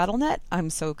advent of BattleNet? I'm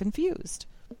so confused.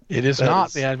 It is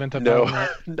not the advent of BattleNet.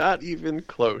 No, not even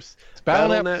close.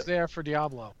 BattleNet was there for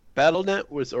Diablo. BattleNet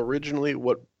was originally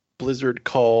what Blizzard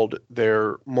called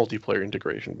their multiplayer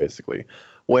integration, basically.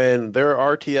 When their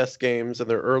RTS games and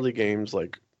their early games,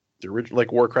 like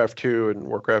Warcraft 2 and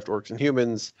Warcraft Orcs and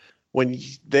Humans, when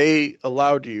they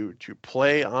allowed you to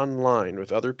play online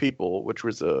with other people, which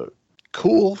was a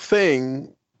cool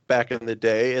thing back in the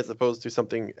day, as opposed to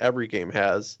something every game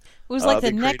has. It was like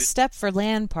the next step for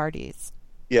LAN parties.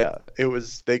 Yeah,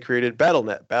 they created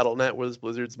BattleNet. BattleNet was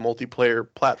Blizzard's multiplayer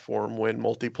platform when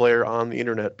multiplayer on the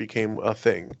internet became a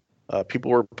thing.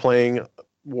 People were playing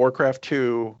Warcraft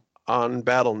 2 on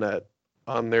BattleNet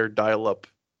on their dial-up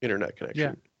internet connection.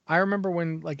 Yeah. I remember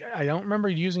when, I don't remember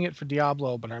using it for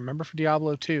Diablo, but I remember for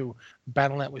Diablo 2,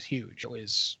 BattleNet was huge. It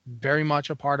was very much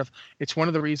a part of... It's one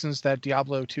of the reasons that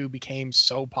Diablo 2 became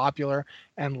so popular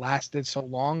and lasted so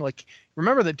long.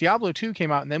 Remember that Diablo 2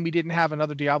 came out, and then we didn't have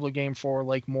another Diablo game for,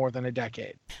 more than a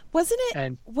decade. Was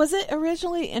it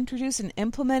originally introduced and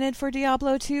implemented for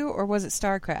Diablo 2, or was it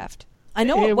StarCraft? I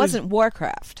know it wasn't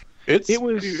Warcraft. It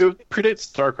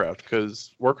predates StarCraft,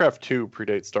 because Warcraft 2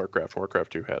 predates StarCraft.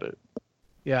 Warcraft 2 had it.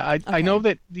 Yeah, I know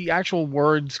that the actual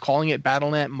words calling it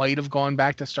BattleNet might have gone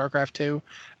back to StarCraft 2.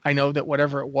 I know that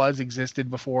whatever it was existed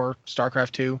before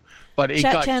StarCraft 2, but it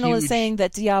got Chat channel huge. Is saying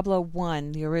that Diablo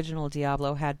 1, the original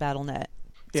Diablo, had BattleNet.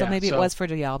 So maybe it was for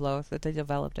Diablo that they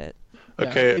developed it.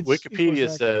 Okay, Wikipedia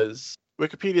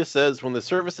says when the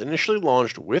service initially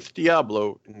launched with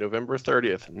Diablo in November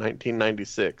 30th,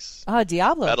 1996.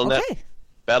 Diablo.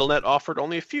 BattleNet offered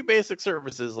only a few basic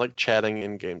services like chatting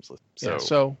and games lists.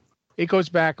 So it goes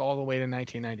back all the way to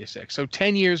 1996. So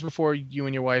 10 years before you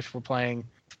and your wife were playing,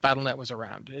 BattleNet was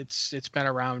around. It's been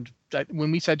around. When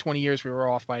we said 20 years, we were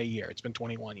off by a year. It's been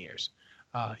 21 years.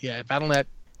 BattleNet.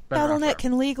 BattleNet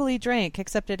can legally drink,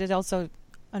 except it also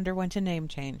underwent a name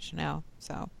change now.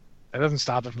 So that doesn't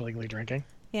stop it from legally drinking.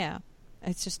 Yeah,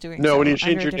 it's just doing. No, when you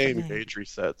change your name, age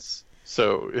resets.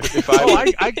 So if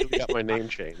I got my name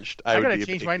changed, I gotta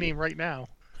change my name right now.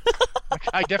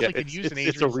 I definitely could use an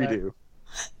age reset. It's a redo.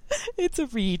 It's a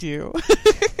redo.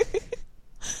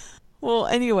 Well,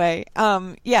 anyway,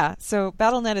 yeah, so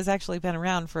Battle.net has actually been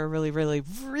around for a really, really,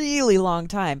 really long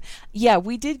time. Yeah,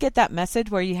 we did get that message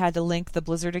where you had to link the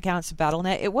Blizzard accounts to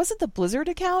Battle.net. It wasn't the Blizzard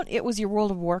account, it was your World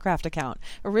of Warcraft account.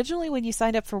 Originally, when you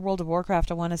signed up for World of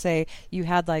Warcraft, I want to say you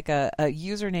had like a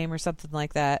username or something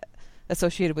like that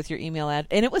associated with your email ad,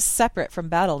 and it was separate from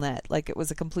Battle.net. Like, it was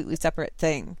a completely separate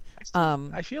thing.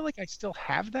 I feel like I still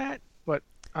have that, but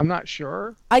I'm not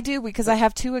sure. I do, because I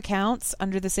have 2 accounts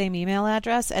under the same email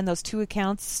address, and those 2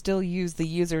 accounts still use the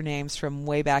usernames from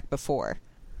way back before.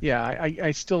 Yeah,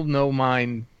 I still know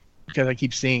mine because I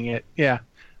keep seeing it. Yeah,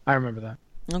 I remember that.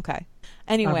 Okay.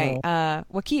 Anyway,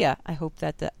 Wakia, I hope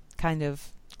that kind of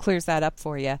clears that up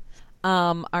for you.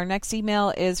 Our next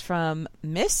email is from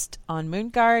Mist on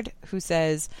Moonguard, who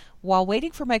says, while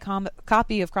waiting for my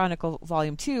copy of Chronicle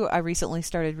Volume 2, I recently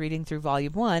started reading through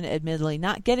Volume 1, admittedly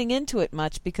not getting into it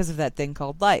much because of that thing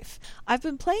called life. I've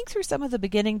been playing through some of the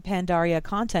beginning Pandaria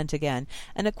content again,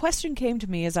 and a question came to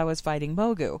me as I was fighting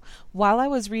Mogu. While I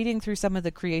was reading through some of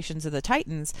the creations of the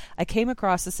Titans, I came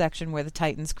across a section where the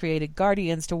Titans created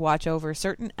guardians to watch over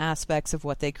certain aspects of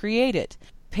what they created.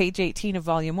 Page 18 of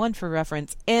Volume 1 for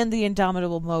reference, and the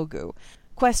indomitable Mogu.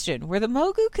 Question, were the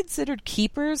Mogu considered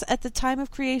keepers at the time of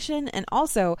creation? And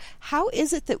also, how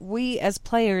is it that we as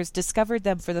players discovered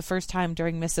them for the first time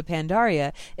during Mists of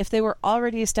Pandaria if they were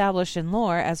already established in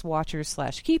lore as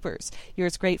watchers/keepers?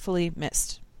 Yours gratefully,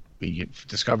 Mist. We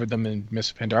discovered them in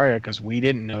Mists of Pandaria because we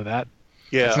didn't know that.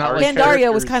 Yeah, it's not like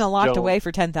Pandaria was kind of locked away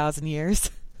for 10,000 years.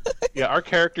 Yeah, our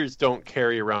characters don't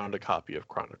carry around a copy of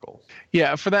Chronicle.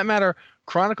 Yeah, for that matter,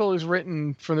 Chronicle is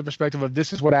written from the perspective of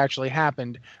this is what actually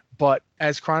happened, but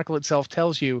as Chronicle itself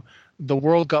tells you, the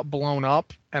world got blown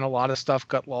up and a lot of stuff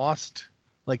got lost.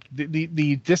 Like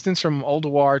the distance from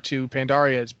Ulduar to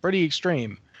Pandaria is pretty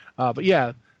extreme. But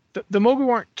yeah, the Mogu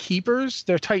aren't keepers;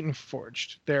 they're Titan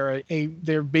forged.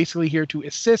 They're basically here to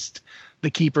assist the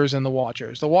keepers and the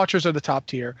watchers. The watchers are the top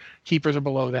tier. Keepers are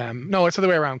below them. No, it's the other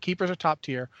way around. Keepers are top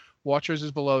tier. Watchers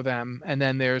is below them, and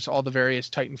then there's all the various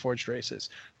Titan forged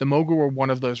races. The Mogu are one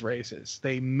of those races.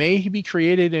 They may be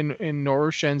created in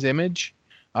Noru Shen's image.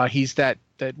 He's that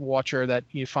watcher that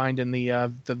you find in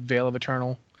the Veil of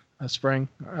Eternal Spring.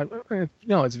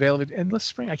 No, it's Veil of Endless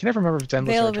Spring. I can never remember if it's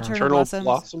Endless Veil or of Eternal. Eternal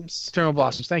Blossoms. Eternal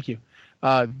Blossoms. Thank you.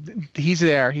 He's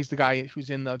there. He's the guy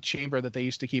who's in the chamber that they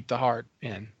used to keep the heart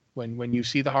in. When you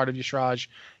see the heart of Y'Shaarj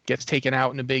gets taken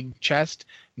out in a big chest,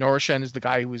 Noru Shen is the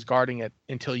guy who is guarding it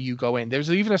until you go in. There's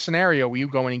even a scenario where you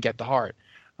go in and get the heart.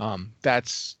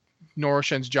 That's Noru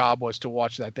Shen's job, was to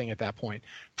watch that thing at that point.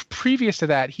 Previous to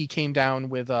that, he came down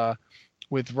with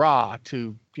Ra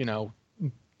to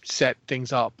set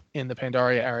things up in the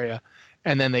Pandaria area,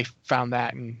 and then they found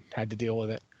that and had to deal with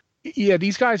it. Yeah,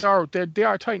 these guys are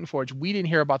Titan Forge. We didn't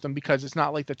hear about them because it's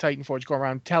not like the Titan Forge go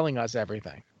around telling us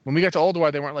everything. When we got to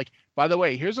Ulduar, they weren't like, by the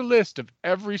way, here's a list of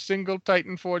every single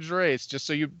Titan Forged race, just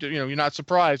so you're not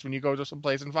surprised when you go to some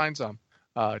place and find some.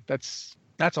 That's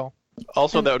all.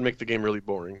 Also, that would make the game really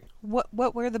boring.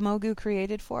 What were the Mogu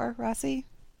created for, Rossi?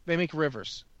 They make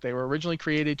rivers. They were originally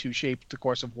created to shape the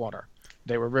course of water.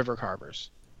 They were river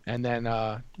carvers. And then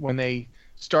when they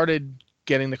started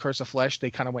getting the Curse of Flesh,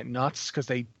 they kind of went nuts because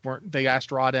they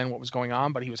asked Ra-Den what was going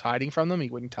on, but he was hiding from them.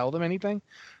 He wouldn't tell them anything.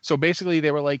 So basically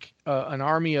they were like an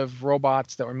army of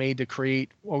robots that were made to create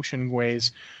ocean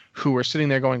ways, who were sitting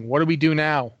there going, what do we do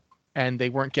now? And they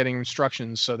weren't getting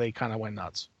instructions, so they kind of went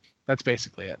nuts. That's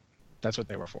basically it. That's what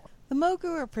they were for. The Mogu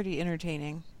are pretty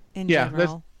entertaining in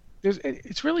general.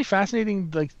 It's really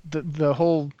fascinating, like the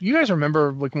whole... You guys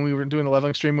remember like when we were doing the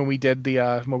leveling stream when we did the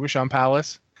Mogushan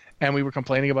Palace? And we were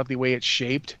complaining about the way it's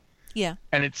shaped. Yeah.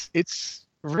 And it's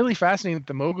really fascinating that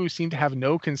the Mogu seem to have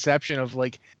no conception of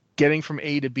like getting from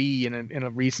A to B in a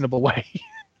reasonable way.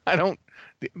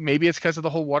 Maybe it's because of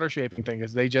the whole water shaping thing,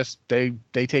 because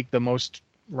they take the most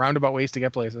roundabout ways to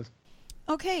get places.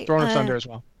 Okay. Throwing us under as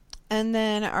well. And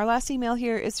then our last email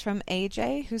here is from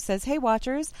AJ, who says, hey,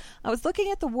 Watchers, I was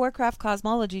looking at the Warcraft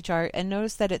cosmology chart and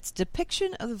noticed that its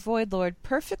depiction of the Void Lord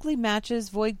perfectly matches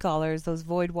Void Callers, those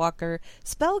Void Walker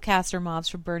spellcaster mobs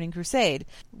from Burning Crusade.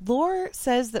 Lore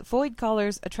says that Void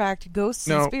Callers attract ghosts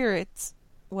and spirits.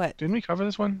 What? Didn't we cover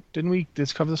this one? Didn't we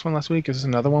cover this one last week? Is this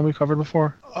another one we covered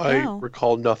before? I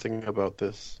recall nothing about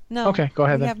this. No. Okay, go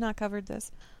ahead then. We have not covered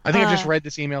this. I think I've just read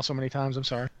this email so many times. I'm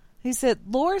sorry. He said,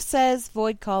 lore says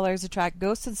Void Callers attract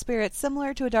ghosts and spirits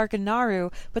similar to a darkened Naru,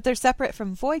 but they're separate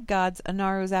from Void Gods, a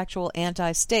Naru's actual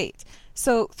anti-state.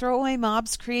 So, throwaway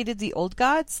mobs created the old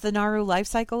gods? The Naru life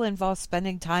cycle involves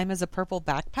spending time as a purple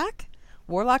backpack?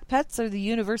 Warlock pets are the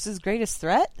universe's greatest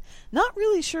threat? Not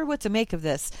really sure what to make of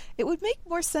this. It would make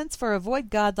more sense for a void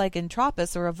god like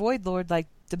Entropis or a void lord like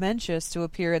Dementius to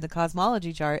appear in the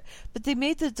cosmology chart, but they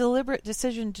made the deliberate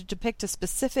decision to depict a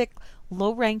specific,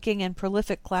 low-ranking and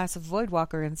prolific class of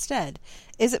Voidwalker instead.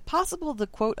 Is it possible the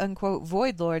quote-unquote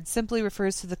Void Lord simply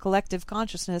refers to the collective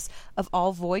consciousness of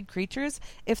all void creatures?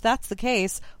 If that's the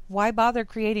case, why bother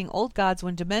creating old gods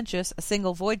when Dementius, a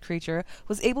single void creature,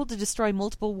 was able to destroy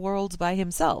multiple worlds by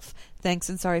himself? Thanks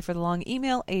and sorry for the long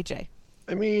email, AJ.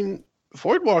 I mean,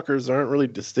 Voidwalkers aren't really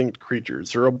distinct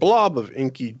creatures. They're a blob of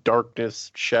inky darkness,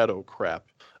 shadow crap.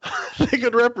 They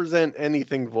could represent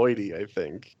anything voidy, I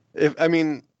think. If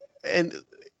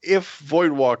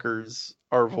Voidwalkers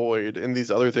are void and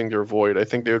these other things are void, I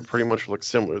think they would pretty much look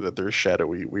similar, that they're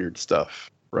shadowy, weird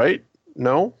stuff. Right?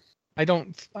 No? I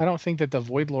don't think that the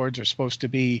Void Lords are supposed to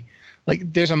be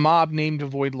like, there's a mob named a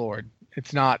Void Lord.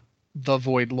 It's not the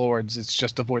Void Lords, it's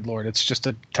just a Void Lord. It's just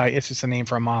a name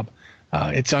for a mob.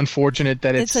 It's unfortunate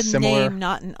that it's a similar. Name,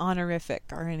 not an honorific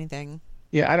or anything.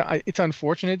 Yeah, it's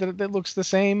unfortunate that it looks the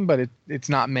same, but it's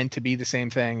not meant to be the same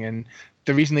thing. And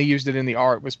the reason they used it in the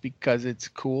art was because it's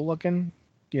cool looking.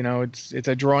 You know, it's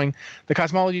a drawing. The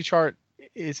cosmology chart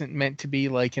isn't meant to be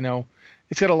like, you know,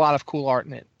 it's got a lot of cool art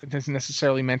in it. It isn't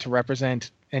necessarily meant to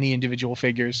represent any individual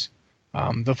figures.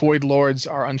 The Void Lords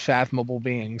are unfathomable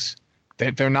beings.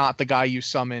 They're not the guy you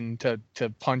summon to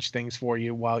punch things for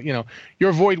you. While, you know,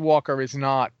 your Void Walker is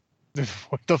not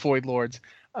the Void Lords.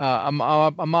 A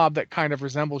mob that kind of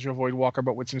resembles your Void Walker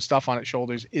but with some stuff on its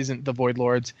shoulders isn't the Void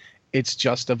Lords. It's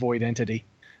just a void entity.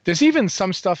 There's even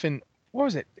some stuff in, what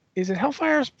was it? Is it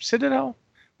Hellfire Citadel?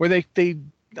 Where they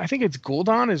I think it's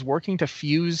Gul'dan is working to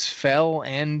fuse Fel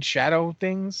and Shadow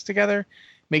things together.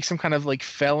 Make some kind of like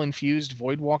Fel infused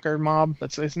Void Walker mob.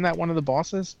 Isn't that one of the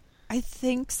bosses? I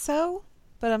think so,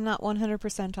 but I'm not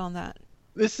 100% on that.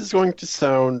 This is going to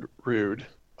sound rude.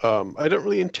 I don't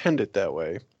really intend it that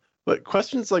way. But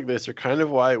questions like this are kind of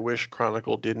why I wish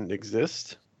Chronicle didn't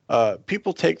exist.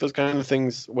 People take those kind of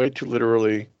things way too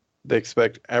literally. They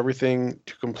expect everything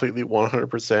to completely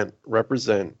 100%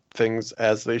 represent things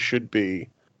as they should be.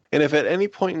 And if at any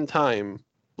point in time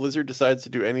Blizzard decides to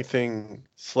do anything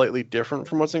slightly different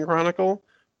from what's in Chronicle,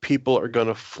 people are going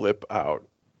to flip out.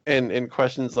 And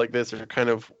questions like this are kind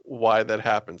of why that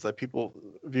happens, that people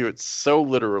view it so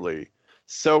literally,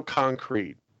 so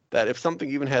concrete, that if something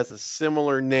even has a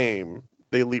similar name,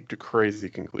 they leap to crazy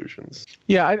conclusions.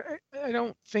 Yeah, I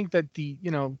don't think that the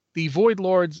Void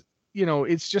Lords, you know,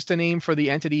 it's just a name for the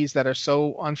entities that are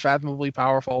so unfathomably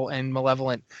powerful and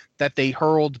malevolent that they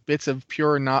hurled bits of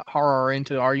pure not horror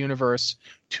into our universe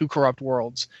to corrupt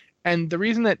worlds. And the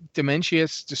reason that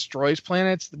Dementius destroys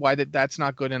planets, why that's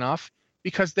not good enough,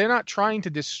 because they're not trying to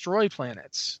destroy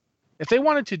planets. If they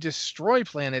wanted to destroy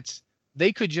planets,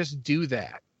 they could just do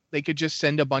that. They could just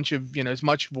send a bunch of, you know, as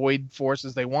much void force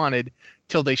as they wanted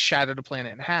till they shattered a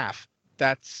planet in half.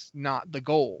 That's not the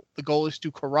goal. The goal is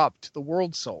to corrupt the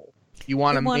world soul. They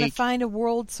want to find a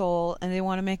world soul and they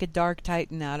want to make a dark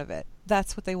titan out of it.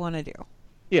 That's what they want to do.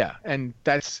 Yeah, and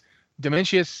that's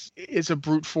Dementius is a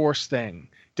brute force thing.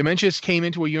 Dementius came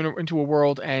into a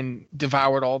world and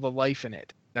devoured all the life in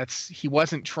it. He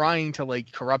wasn't trying to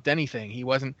like corrupt anything. He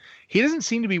doesn't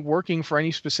seem to be working for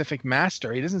any specific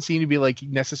master. He doesn't seem to be like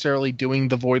necessarily doing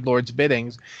the Void Lord's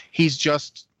biddings. He's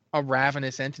just a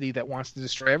ravenous entity that wants to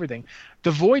destroy everything.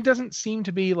 The Void doesn't seem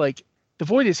to be like, the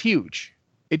Void is huge.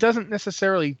 It doesn't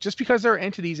necessarily, just because there are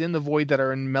entities in the Void that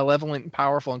are malevolent and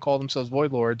powerful and call themselves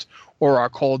Void Lords, or are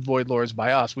called Void Lords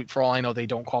by us, for all I know, they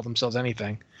don't call themselves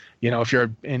anything. You know, if you're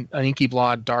in an inky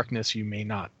blood darkness, you may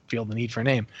not feel the need for a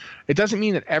name. It doesn't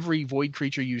mean that every Void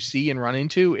creature you see and run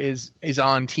into is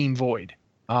on Team Void.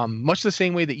 Much the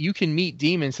same way that you can meet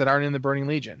demons that aren't in the Burning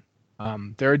Legion.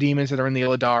 There are demons that are in the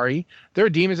Illidari. There are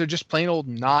demons that are just plain old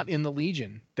not in the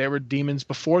Legion. There were demons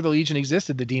before the Legion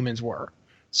existed, the demons were.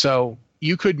 So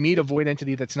you could meet a Void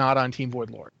entity that's not on Team Void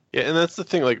Lord. Yeah, and that's the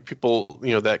thing, like people,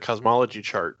 you know, that cosmology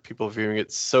chart, people viewing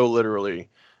it so literally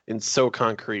and so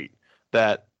concrete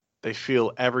that they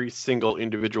feel every single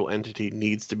individual entity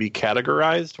needs to be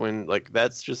categorized when, like,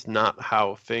 that's just not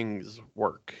how things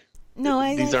work. No,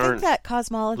 I think that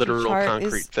cosmology literal chart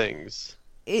concrete things.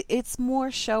 It's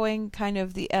more showing kind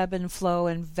of the ebb and flow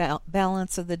and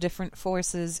balance of the different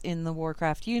forces in the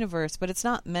Warcraft universe, but it's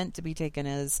not meant to be taken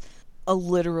as a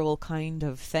literal kind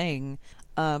of thing.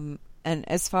 And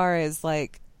as far as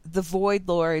like the Void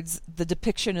Lords, the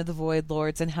depiction of the Void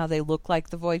Lords and how they look like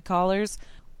the Void Callers,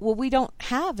 well, we don't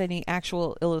have any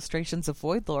actual illustrations of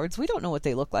Void Lords. We don't know what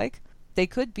they look like. They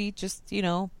could be just, you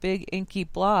know, big inky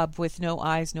blob with no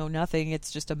eyes, no nothing.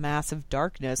 It's just a mass of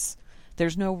darkness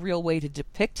There's no real way to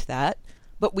depict that,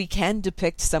 but we can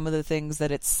depict some of the things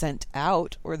that it's sent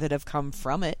out or that have come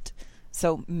from it.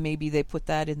 So maybe they put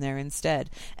that in there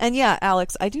instead. And yeah,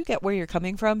 Alex, I do get where you're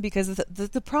coming from, because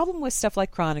the problem with stuff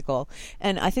like Chronicle,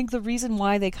 and I think the reason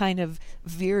why they kind of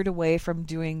veered away from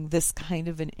doing this kind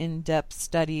of an in-depth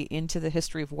study into the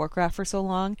history of Warcraft for so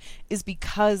long, is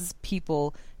because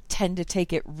people tend to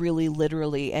take it really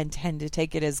literally and tend to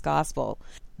take it as gospel.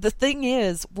 The thing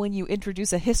is, when you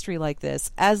introduce a history like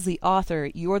this, as the author,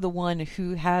 you're the one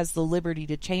who has the liberty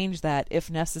to change that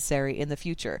if necessary in the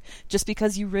future. Just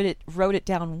because you wrote it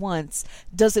down once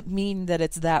doesn't mean that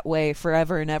it's that way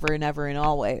forever and ever and ever and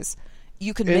always.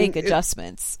 You can make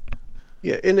adjustments.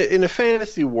 Yeah, in a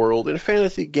fantasy world, in a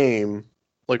fantasy game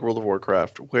like World of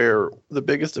Warcraft, where the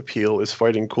biggest appeal is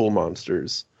fighting cool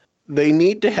monsters, they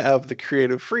need to have the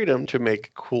creative freedom to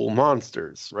make cool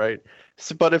monsters, right?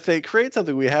 So, but if they create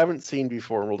something we haven't seen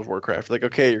before in World of Warcraft, like,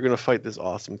 okay, you're going to fight this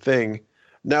awesome thing,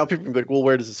 now people can be like, well,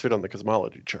 where does this fit on the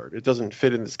cosmology chart? It doesn't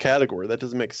fit in this category. That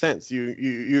doesn't make sense.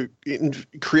 You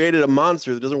created a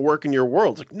monster that doesn't work in your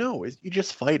world. It's like, no, you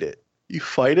just fight it. You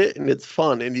fight it, and it's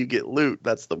fun, and you get loot.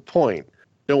 That's the point.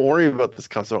 Don't worry about this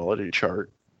cosmology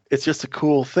chart. It's just a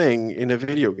cool thing in a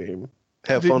video game.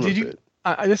 Have fun with it.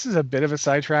 This is a bit of a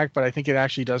sidetrack, but I think it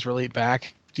actually does relate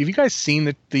back. Have you guys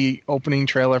seen the opening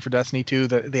trailer for Destiny 2,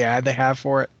 the ad they have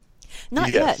for it?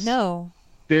 Not yet, no.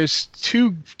 There's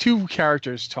two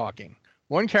characters talking.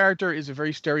 One character is a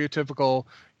very stereotypical,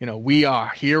 we are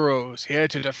heroes here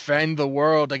to defend the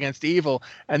world against evil.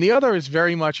 And the other is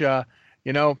very much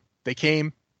they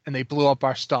came and they blew up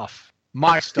our stuff.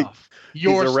 My stuff.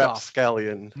 Your He's a stuff.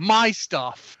 rapscallion. My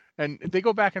stuff. And they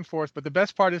go back and forth, but the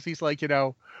best part is he's like,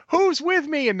 who's with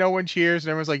me? And no one cheers. And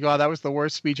everyone's like, oh, that was the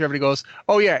worst speech. Everybody goes,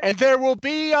 oh, yeah, and there will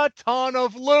be a ton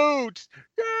of loot.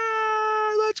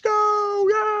 Yeah, let's go.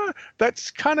 Yeah. That's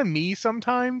kind of me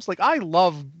sometimes. Like, I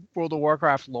love World of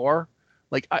Warcraft lore.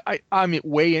 Like, I'm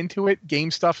way into it. Game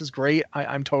stuff is great.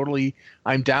 I'm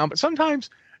down. But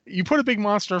sometimes you put a big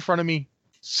monster in front of me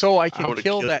so I can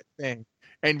kill that thing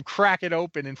and crack it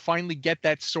open and finally get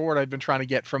that sword I've been trying to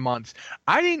get for months.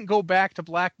 I didn't go back to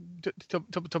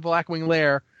Blackwing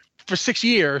Lair for 6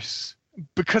 years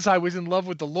because I was in love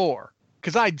with the lore.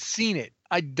 Because I'd seen it.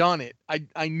 I'd done it.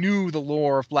 I knew the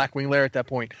lore of Blackwing Lair at that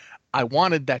point. I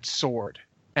wanted that sword.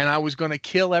 And I was going to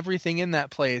kill everything in that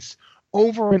place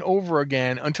over and over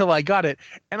again until I got it.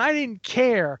 And I didn't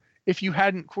care if you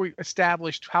hadn't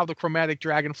established how the chromatic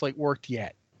dragonflight worked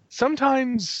yet.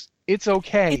 Sometimes it's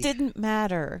okay. It didn't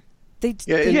matter. They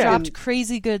dropped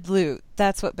crazy good loot.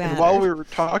 That's what mattered. And while we were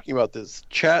talking about this,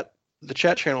 the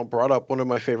chat channel brought up one of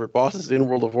my favorite bosses in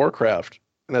World of Warcraft,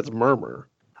 and that's Murmur.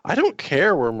 I don't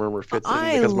care where Murmur fits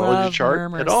in the cosmology chart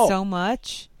Murmur at all. So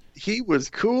much. He was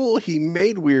cool. He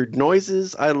made weird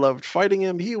noises. I loved fighting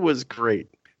him. He was great.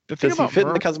 Does he fit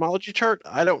in the cosmology chart?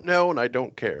 I don't know, and I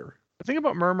don't care. The thing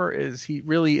about Murmur is he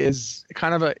really is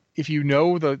kind of if you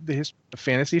know the history of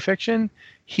fantasy fiction,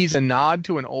 he's a nod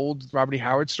to an old Robert E.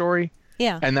 Howard story.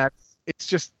 Yeah. And it's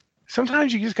just,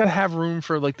 sometimes you just got to have room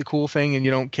for like the cool thing and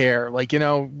you don't care. Like,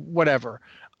 whatever.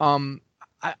 I'm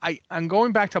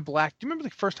going back to Black. Do you remember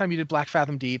the first time you did Black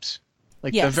Fathom Deeps?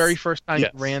 Like the very first time you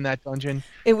ran that dungeon?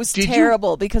 It was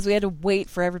terrible because we had to wait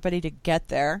for everybody to get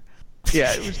there.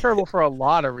 Yeah, it was terrible for a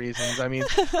lot of reasons. I mean,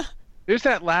 there's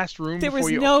that last room. There was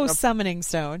no summoning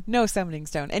stone. No summoning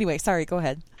stone. Anyway, sorry, go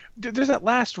ahead. There's that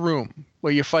last room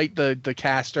where you fight the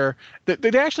caster.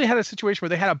 They actually had a situation where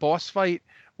they had a boss fight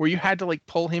where you had to like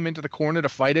pull him into the corner to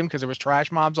fight him because there was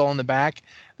trash mobs all in the back.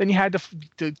 Then you had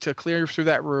to clear through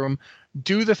that room,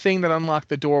 do the thing that unlocked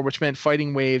the door, which meant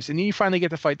fighting waves, and then you finally get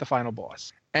to fight the final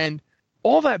boss. And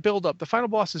all that build up, the final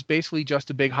boss is basically just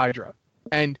a big Hydra.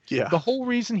 And the whole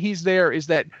reason he's there is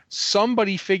that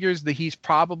somebody figures that he's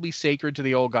probably sacred to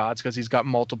the old gods because he's got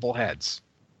multiple heads.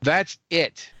 That's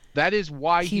it. That is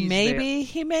why he may be,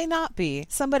 he may not be.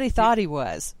 Somebody thought he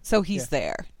was, so he's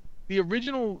there. The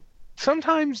original,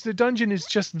 sometimes the dungeon is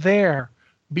just there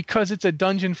because it's a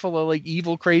dungeon full of like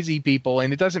evil, crazy people,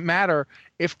 and it doesn't matter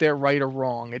if they're right or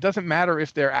wrong. It doesn't matter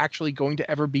if they're actually going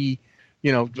to ever be,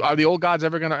 are the old gods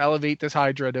ever going to elevate this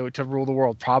Hydra to rule the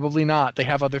world? Probably not. They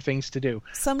have other things to do.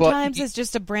 Sometimes it's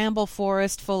just a bramble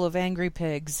forest full of angry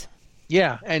pigs.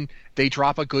 Yeah, and they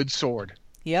drop a good sword.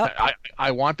 Yep. I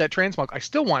want that transmog. I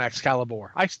still want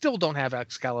Excalibur. I still don't have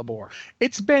Excalibur.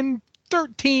 It's been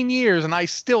 13 years and I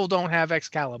still don't have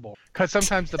Excalibur because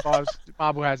sometimes the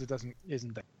mob who has it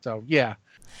isn't there. So yeah,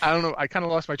 I don't know. I kind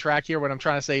of lost my track here. What I'm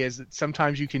trying to say is that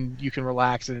sometimes you can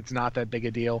relax and it's not that big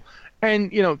a deal.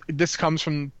 And this comes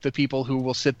from the people who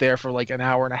will sit there for like an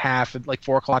hour and a half at like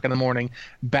 4:00 in the morning,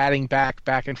 batting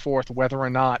back and forth whether or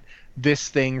not this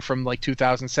thing from like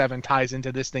 2007 ties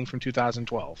into this thing from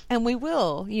 2012. And we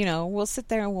will, we'll sit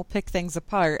there and we'll pick things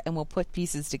apart and we'll put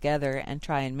pieces together and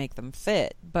try and make them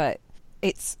fit. But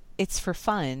it's for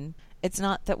fun. It's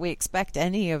not that we expect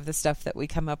any of the stuff that we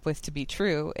come up with to be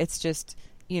true. It's just,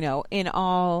 in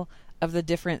all of the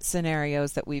different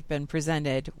scenarios that we've been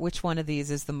presented, which one of these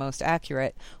is the most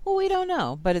accurate? Well, we don't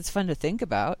know, but it's fun to think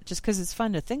about. Just because it's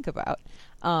fun to think about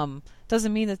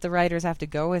doesn't mean that the writers have to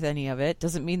go with any of it.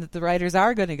 Doesn't mean that the writers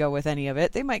are going to go with any of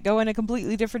it. They might go in a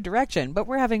completely different direction, but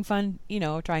we're having fun,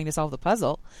 trying to solve the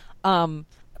puzzle.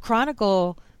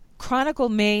 Chronicle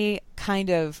may kind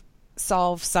of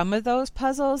solve some of those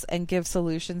puzzles and give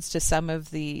solutions to some of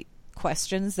the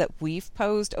questions that we've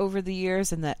posed over the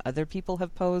years and that other people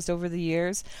have posed over the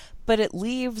years, but it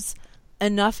leaves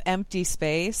enough empty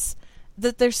space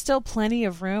that there's still plenty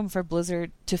of room for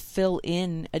Blizzard to fill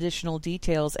in additional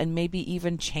details and maybe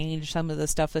even change some of the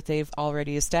stuff that they've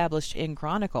already established in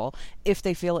Chronicle if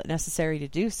they feel it necessary to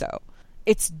do so.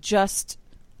 It's just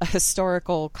a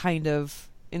historical kind of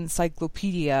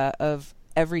encyclopedia of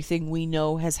everything we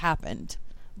know has happened,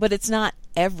 but it's not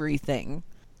everything.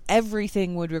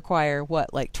 Everything would require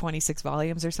like 26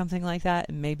 volumes or something like that,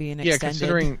 and maybe an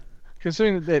extended.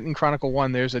 Considering that in Chronicle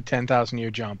 1 there's a 10,000 year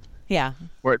jump. Yeah,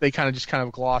 where they kind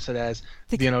of gloss it as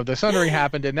the Sundering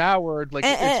happened, and now we're like,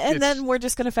 and then we're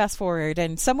just going to fast forward,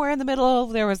 and somewhere in the middle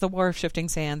there was the War of Shifting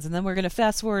Sands, and then we're going to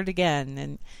fast forward again,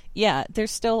 and yeah,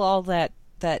 there's still all that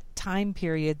time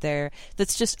period there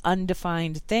that's just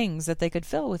undefined things that they could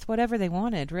fill with whatever they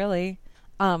wanted, really.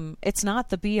 It's not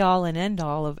the be-all and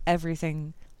end-all of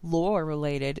everything lore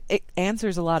related. It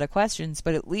answers a lot of questions,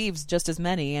 but it leaves just as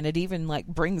many, and it even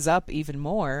brings up even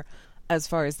more as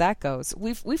far as that goes.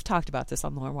 We've talked about this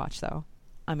on Lore Watch, though.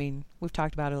 I mean, we've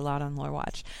talked about it a lot on Lore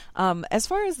Watch. As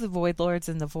far as the Void Lords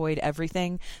and the Void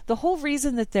everything, the whole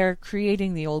reason that they're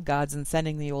creating the Old Gods and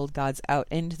sending the Old Gods out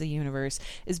into the universe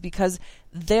is because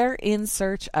they're in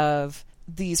search of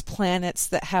these planets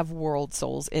that have world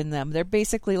souls in them. They're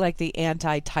basically like the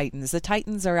anti-Titans. The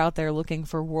Titans are out there looking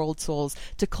for world souls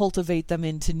to cultivate them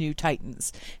into new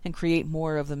Titans and create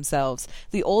more of themselves.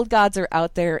 The Old Gods are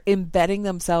out there embedding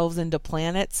themselves into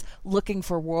planets looking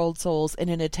for world souls in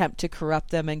an attempt to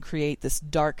corrupt them and create this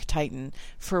dark Titan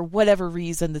for whatever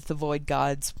reason that the Void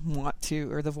Gods want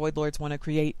to, or the Void Lords want to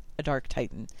create a dark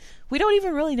Titan. We don't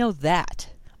even really know that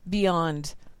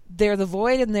beyond they're the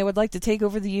Void and they would like to take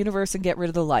over the universe and get rid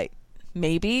of the light.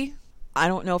 Maybe. I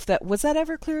don't know if that... Was that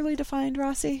ever clearly defined,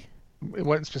 Rossi?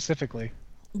 What specifically?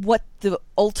 What the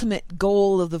ultimate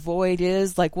goal of the Void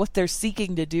is? What they're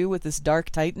seeking to do with this Dark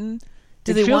Titan?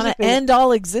 Do they want to end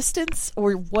all existence?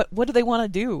 Or what do they want to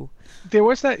do? There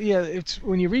was that, yeah, it's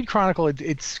when you read Chronicle,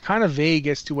 it's kind of vague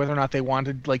as to whether or not they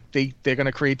wanted, they're going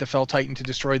to create the Fell Titan to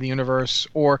destroy the universe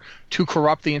or to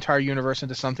corrupt the entire universe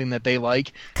into something that they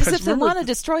like. Because if they want to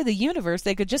destroy the universe,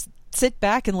 they could just sit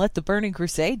back and let the Burning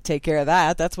Crusade take care of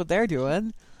that. That's what they're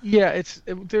doing. Yeah,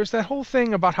 there's that whole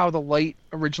thing about how the light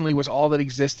originally was all that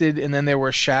existed, and then there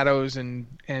were shadows and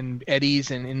eddies,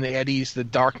 and in the eddies the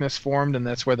darkness formed, and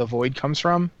that's where the Void comes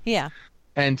from. Yeah.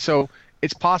 And so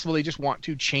it's possible they just want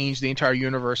to change the entire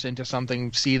universe into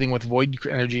something seething with void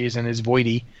energies and is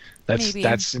voidy.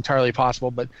 That's entirely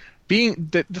possible. But the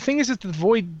thing is that the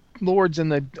Void Lords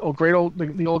and the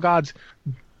old gods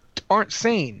aren't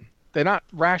sane. They're not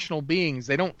rational beings.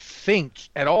 They don't think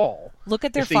at all. Look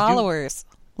at their followers.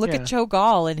 Look at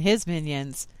Cho'Gall and his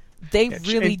minions. They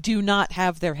really do not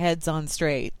have their heads on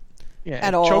straight. Yeah,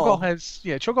 at all.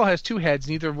 Cho'Gall has two heads,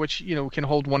 neither of which can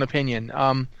hold one opinion.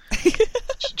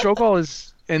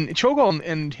 Cho'Gall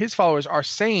and his followers are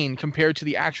sane compared to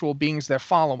the actual beings they're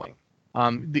following.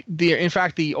 In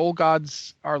fact, the old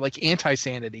gods are like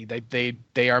anti-sanity.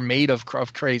 They are made of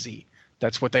crazy.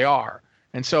 That's what they are.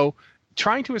 And so,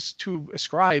 trying to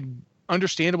ascribe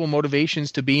understandable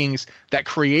motivations to beings that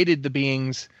created the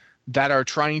beings that are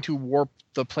trying to warp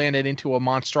the planet into a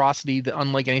monstrosity that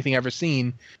unlike anything ever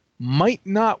seen might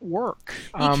not work.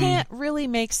 You can't really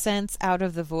make sense out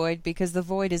of the Void because the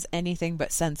Void is anything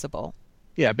but sensible.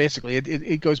 Yeah, basically,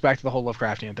 it goes back to the whole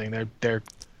Lovecraftian thing.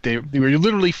 They were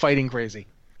literally fighting crazy.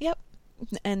 Yep.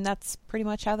 And that's pretty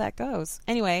much how that goes.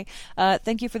 Anyway,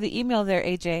 thank you for the email there,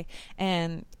 AJ.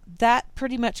 And that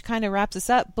pretty much kind of wraps us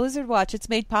up. Blizzard Watch, it's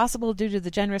made possible due to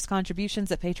the generous contributions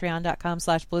at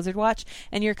patreon.com/BlizzardWatch,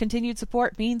 and your continued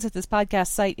support means that this podcast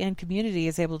site and community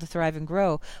is able to thrive and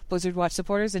grow. Blizzard Watch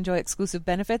supporters enjoy exclusive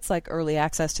benefits like early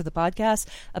access to the podcast,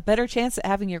 a better chance at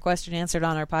having your question answered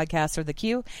on our podcast or the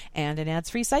queue, and an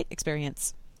ads-free site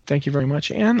experience. Thank you very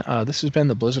much, Anne. This has been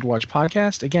the Blizzard Watch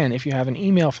podcast. Again, if you have an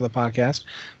email for the podcast,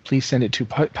 please send it to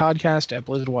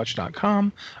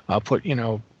podcast@blizzardwatch.com. Put,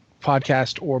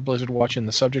 podcast or Blizzard Watch in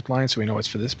the subject line so we know it's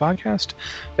for this podcast.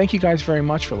 Thank you guys very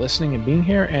much for listening and being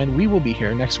here, and we will be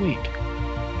here next week.